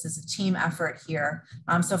people. This is a team effort here.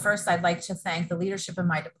 So first, I'd like to thank the leadership of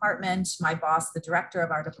my department, my boss, the director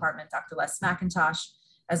of our department, Dr. Les McIntosh,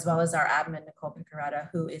 as well as our admin, Nicole Picaretta,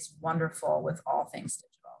 who is wonderful with all things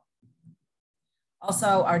digital.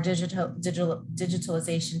 Also, our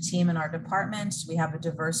digitalization team in our department. We have a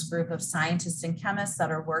diverse group of scientists and chemists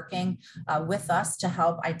that are working with us to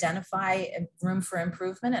help identify room for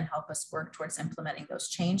improvement and help us work towards implementing those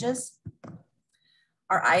changes.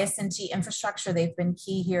 Our IS&T infrastructure, they've been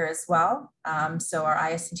key here as well. So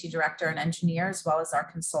our IS&T director and engineer, as well as our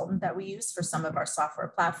consultant that we use for some of our software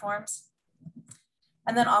platforms.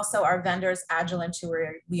 And then also our vendors, Agilent, who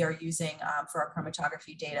we are using for our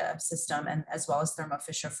chromatography data system, and as well as Thermo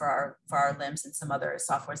Fisher for our LIMS and some other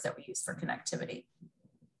softwares that we use for connectivity.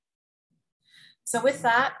 So with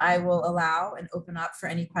that, I will allow and open up for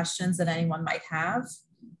any questions that anyone might have.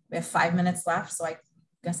 We have 5 minutes left, so I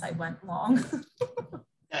guess I went long.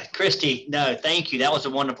 Christie, no, thank you. That was a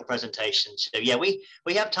wonderful presentation. So yeah, we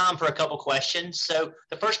have time for a couple questions. So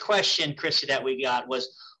the first question, Christie, that we got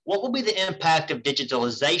was, what will be the impact of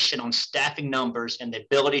digitalization on staffing numbers and the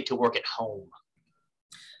ability to work at home?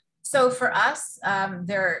 So for us, I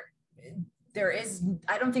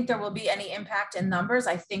don't think there will be any impact in numbers.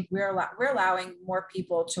 I think we're allowing more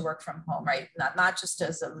people to work from home, right? Not just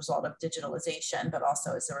as a result of digitalization, but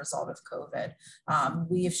also as a result of COVID.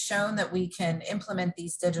 We have shown that we can implement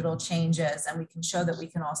these digital changes, and we can show that we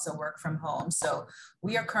can also work from home. So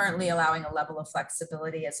we are currently allowing a level of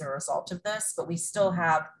flexibility as a result of this, but we still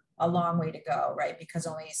have a long way to go, right? Because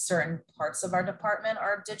only certain parts of our department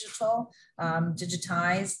are digitized,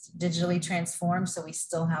 digitally transformed. So we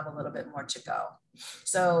still have a little bit more to go.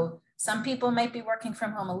 So some people might be working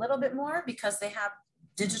from home a little bit more because they have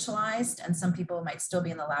digitalized, and some people might still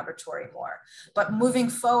be in the laboratory more. But moving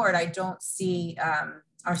forward, I don't see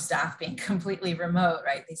our staff being completely remote,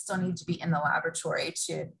 right? They still need to be in the laboratory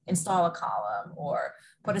to install a column or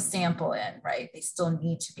put a sample in, right? They still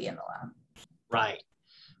need to be in the lab. Right.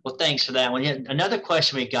 Well, thanks for that one. Yeah, another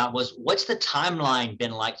question we got was, what's the timeline been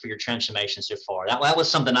like for your transformation so far? That was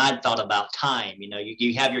something I'd thought about. Time,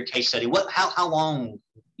 you have your case study. How long,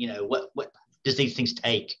 what does these things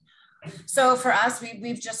take? So for us,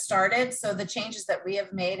 we've just started. So the changes that we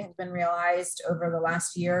have made have been realized over the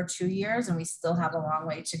last year, 2 years, and we still have a long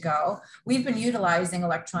way to go. We've been utilizing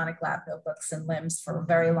electronic lab notebooks and LIMS for a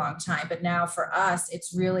very long time, but now for us,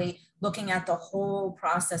 it's really looking at the whole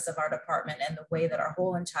process of our department and the way that our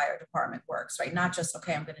whole entire department works, right? Not just,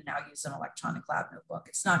 okay, I'm going to now use an electronic lab notebook.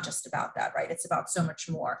 It's not just about that, right? It's about so much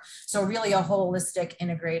more. So really a holistic,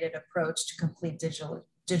 integrated approach to complete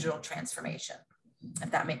digital transformation, if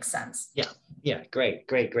that makes sense. Yeah,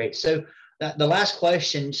 great. So the last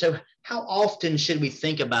question, so how often should we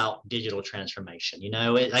think about digital transformation?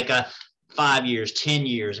 Like 5 years, 10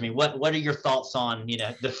 years? I mean, what are your thoughts on,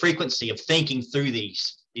 the frequency of thinking through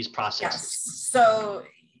these processes? Yes. So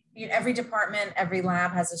every department, every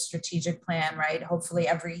lab has a strategic plan, right? Hopefully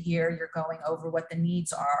every year you're going over what the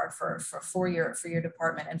needs are for your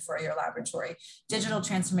department and for your laboratory. Digital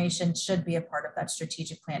transformation should be a part of that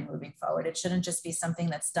strategic plan moving forward. It shouldn't just be something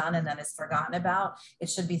that's done and then is forgotten about. It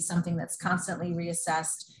should be something that's constantly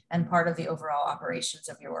reassessed and part of the overall operations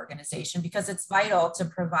of your organization, because it's vital to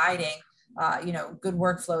providing good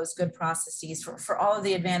workflows, good processes for all of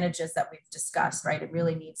the advantages that we've discussed, right? It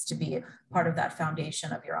really needs to be part of that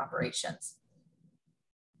foundation of your operations.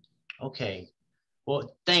 Okay.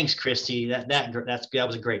 Well, thanks, Christie. That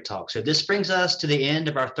was a great talk. So this brings us to the end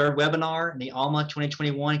of our third webinar in the ALMA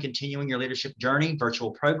 2021 Continuing Your Leadership Journey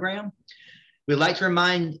virtual program. We'd like to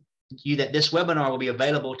remind you that this webinar will be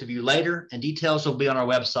available to view later, and details will be on our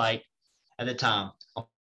website at the time.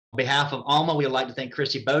 On behalf of ALMA, we would like to thank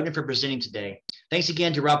Christie Bowden for presenting today. Thanks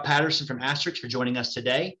again to Rob Patterson from Asterix for joining us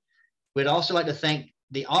today. We'd also like to thank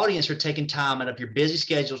the audience for taking time out of your busy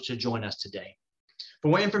schedules to join us today. For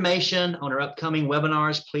more information on our upcoming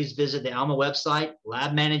webinars, please visit the ALMA website,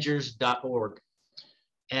 labmanagers.org.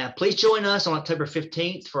 And please join us on October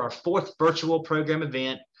 15th for our fourth virtual program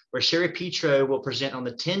event, where Sherry Petro will present on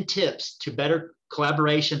the 10 tips to better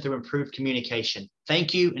collaboration through improved communication.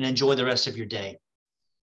 Thank you, and enjoy the rest of your day.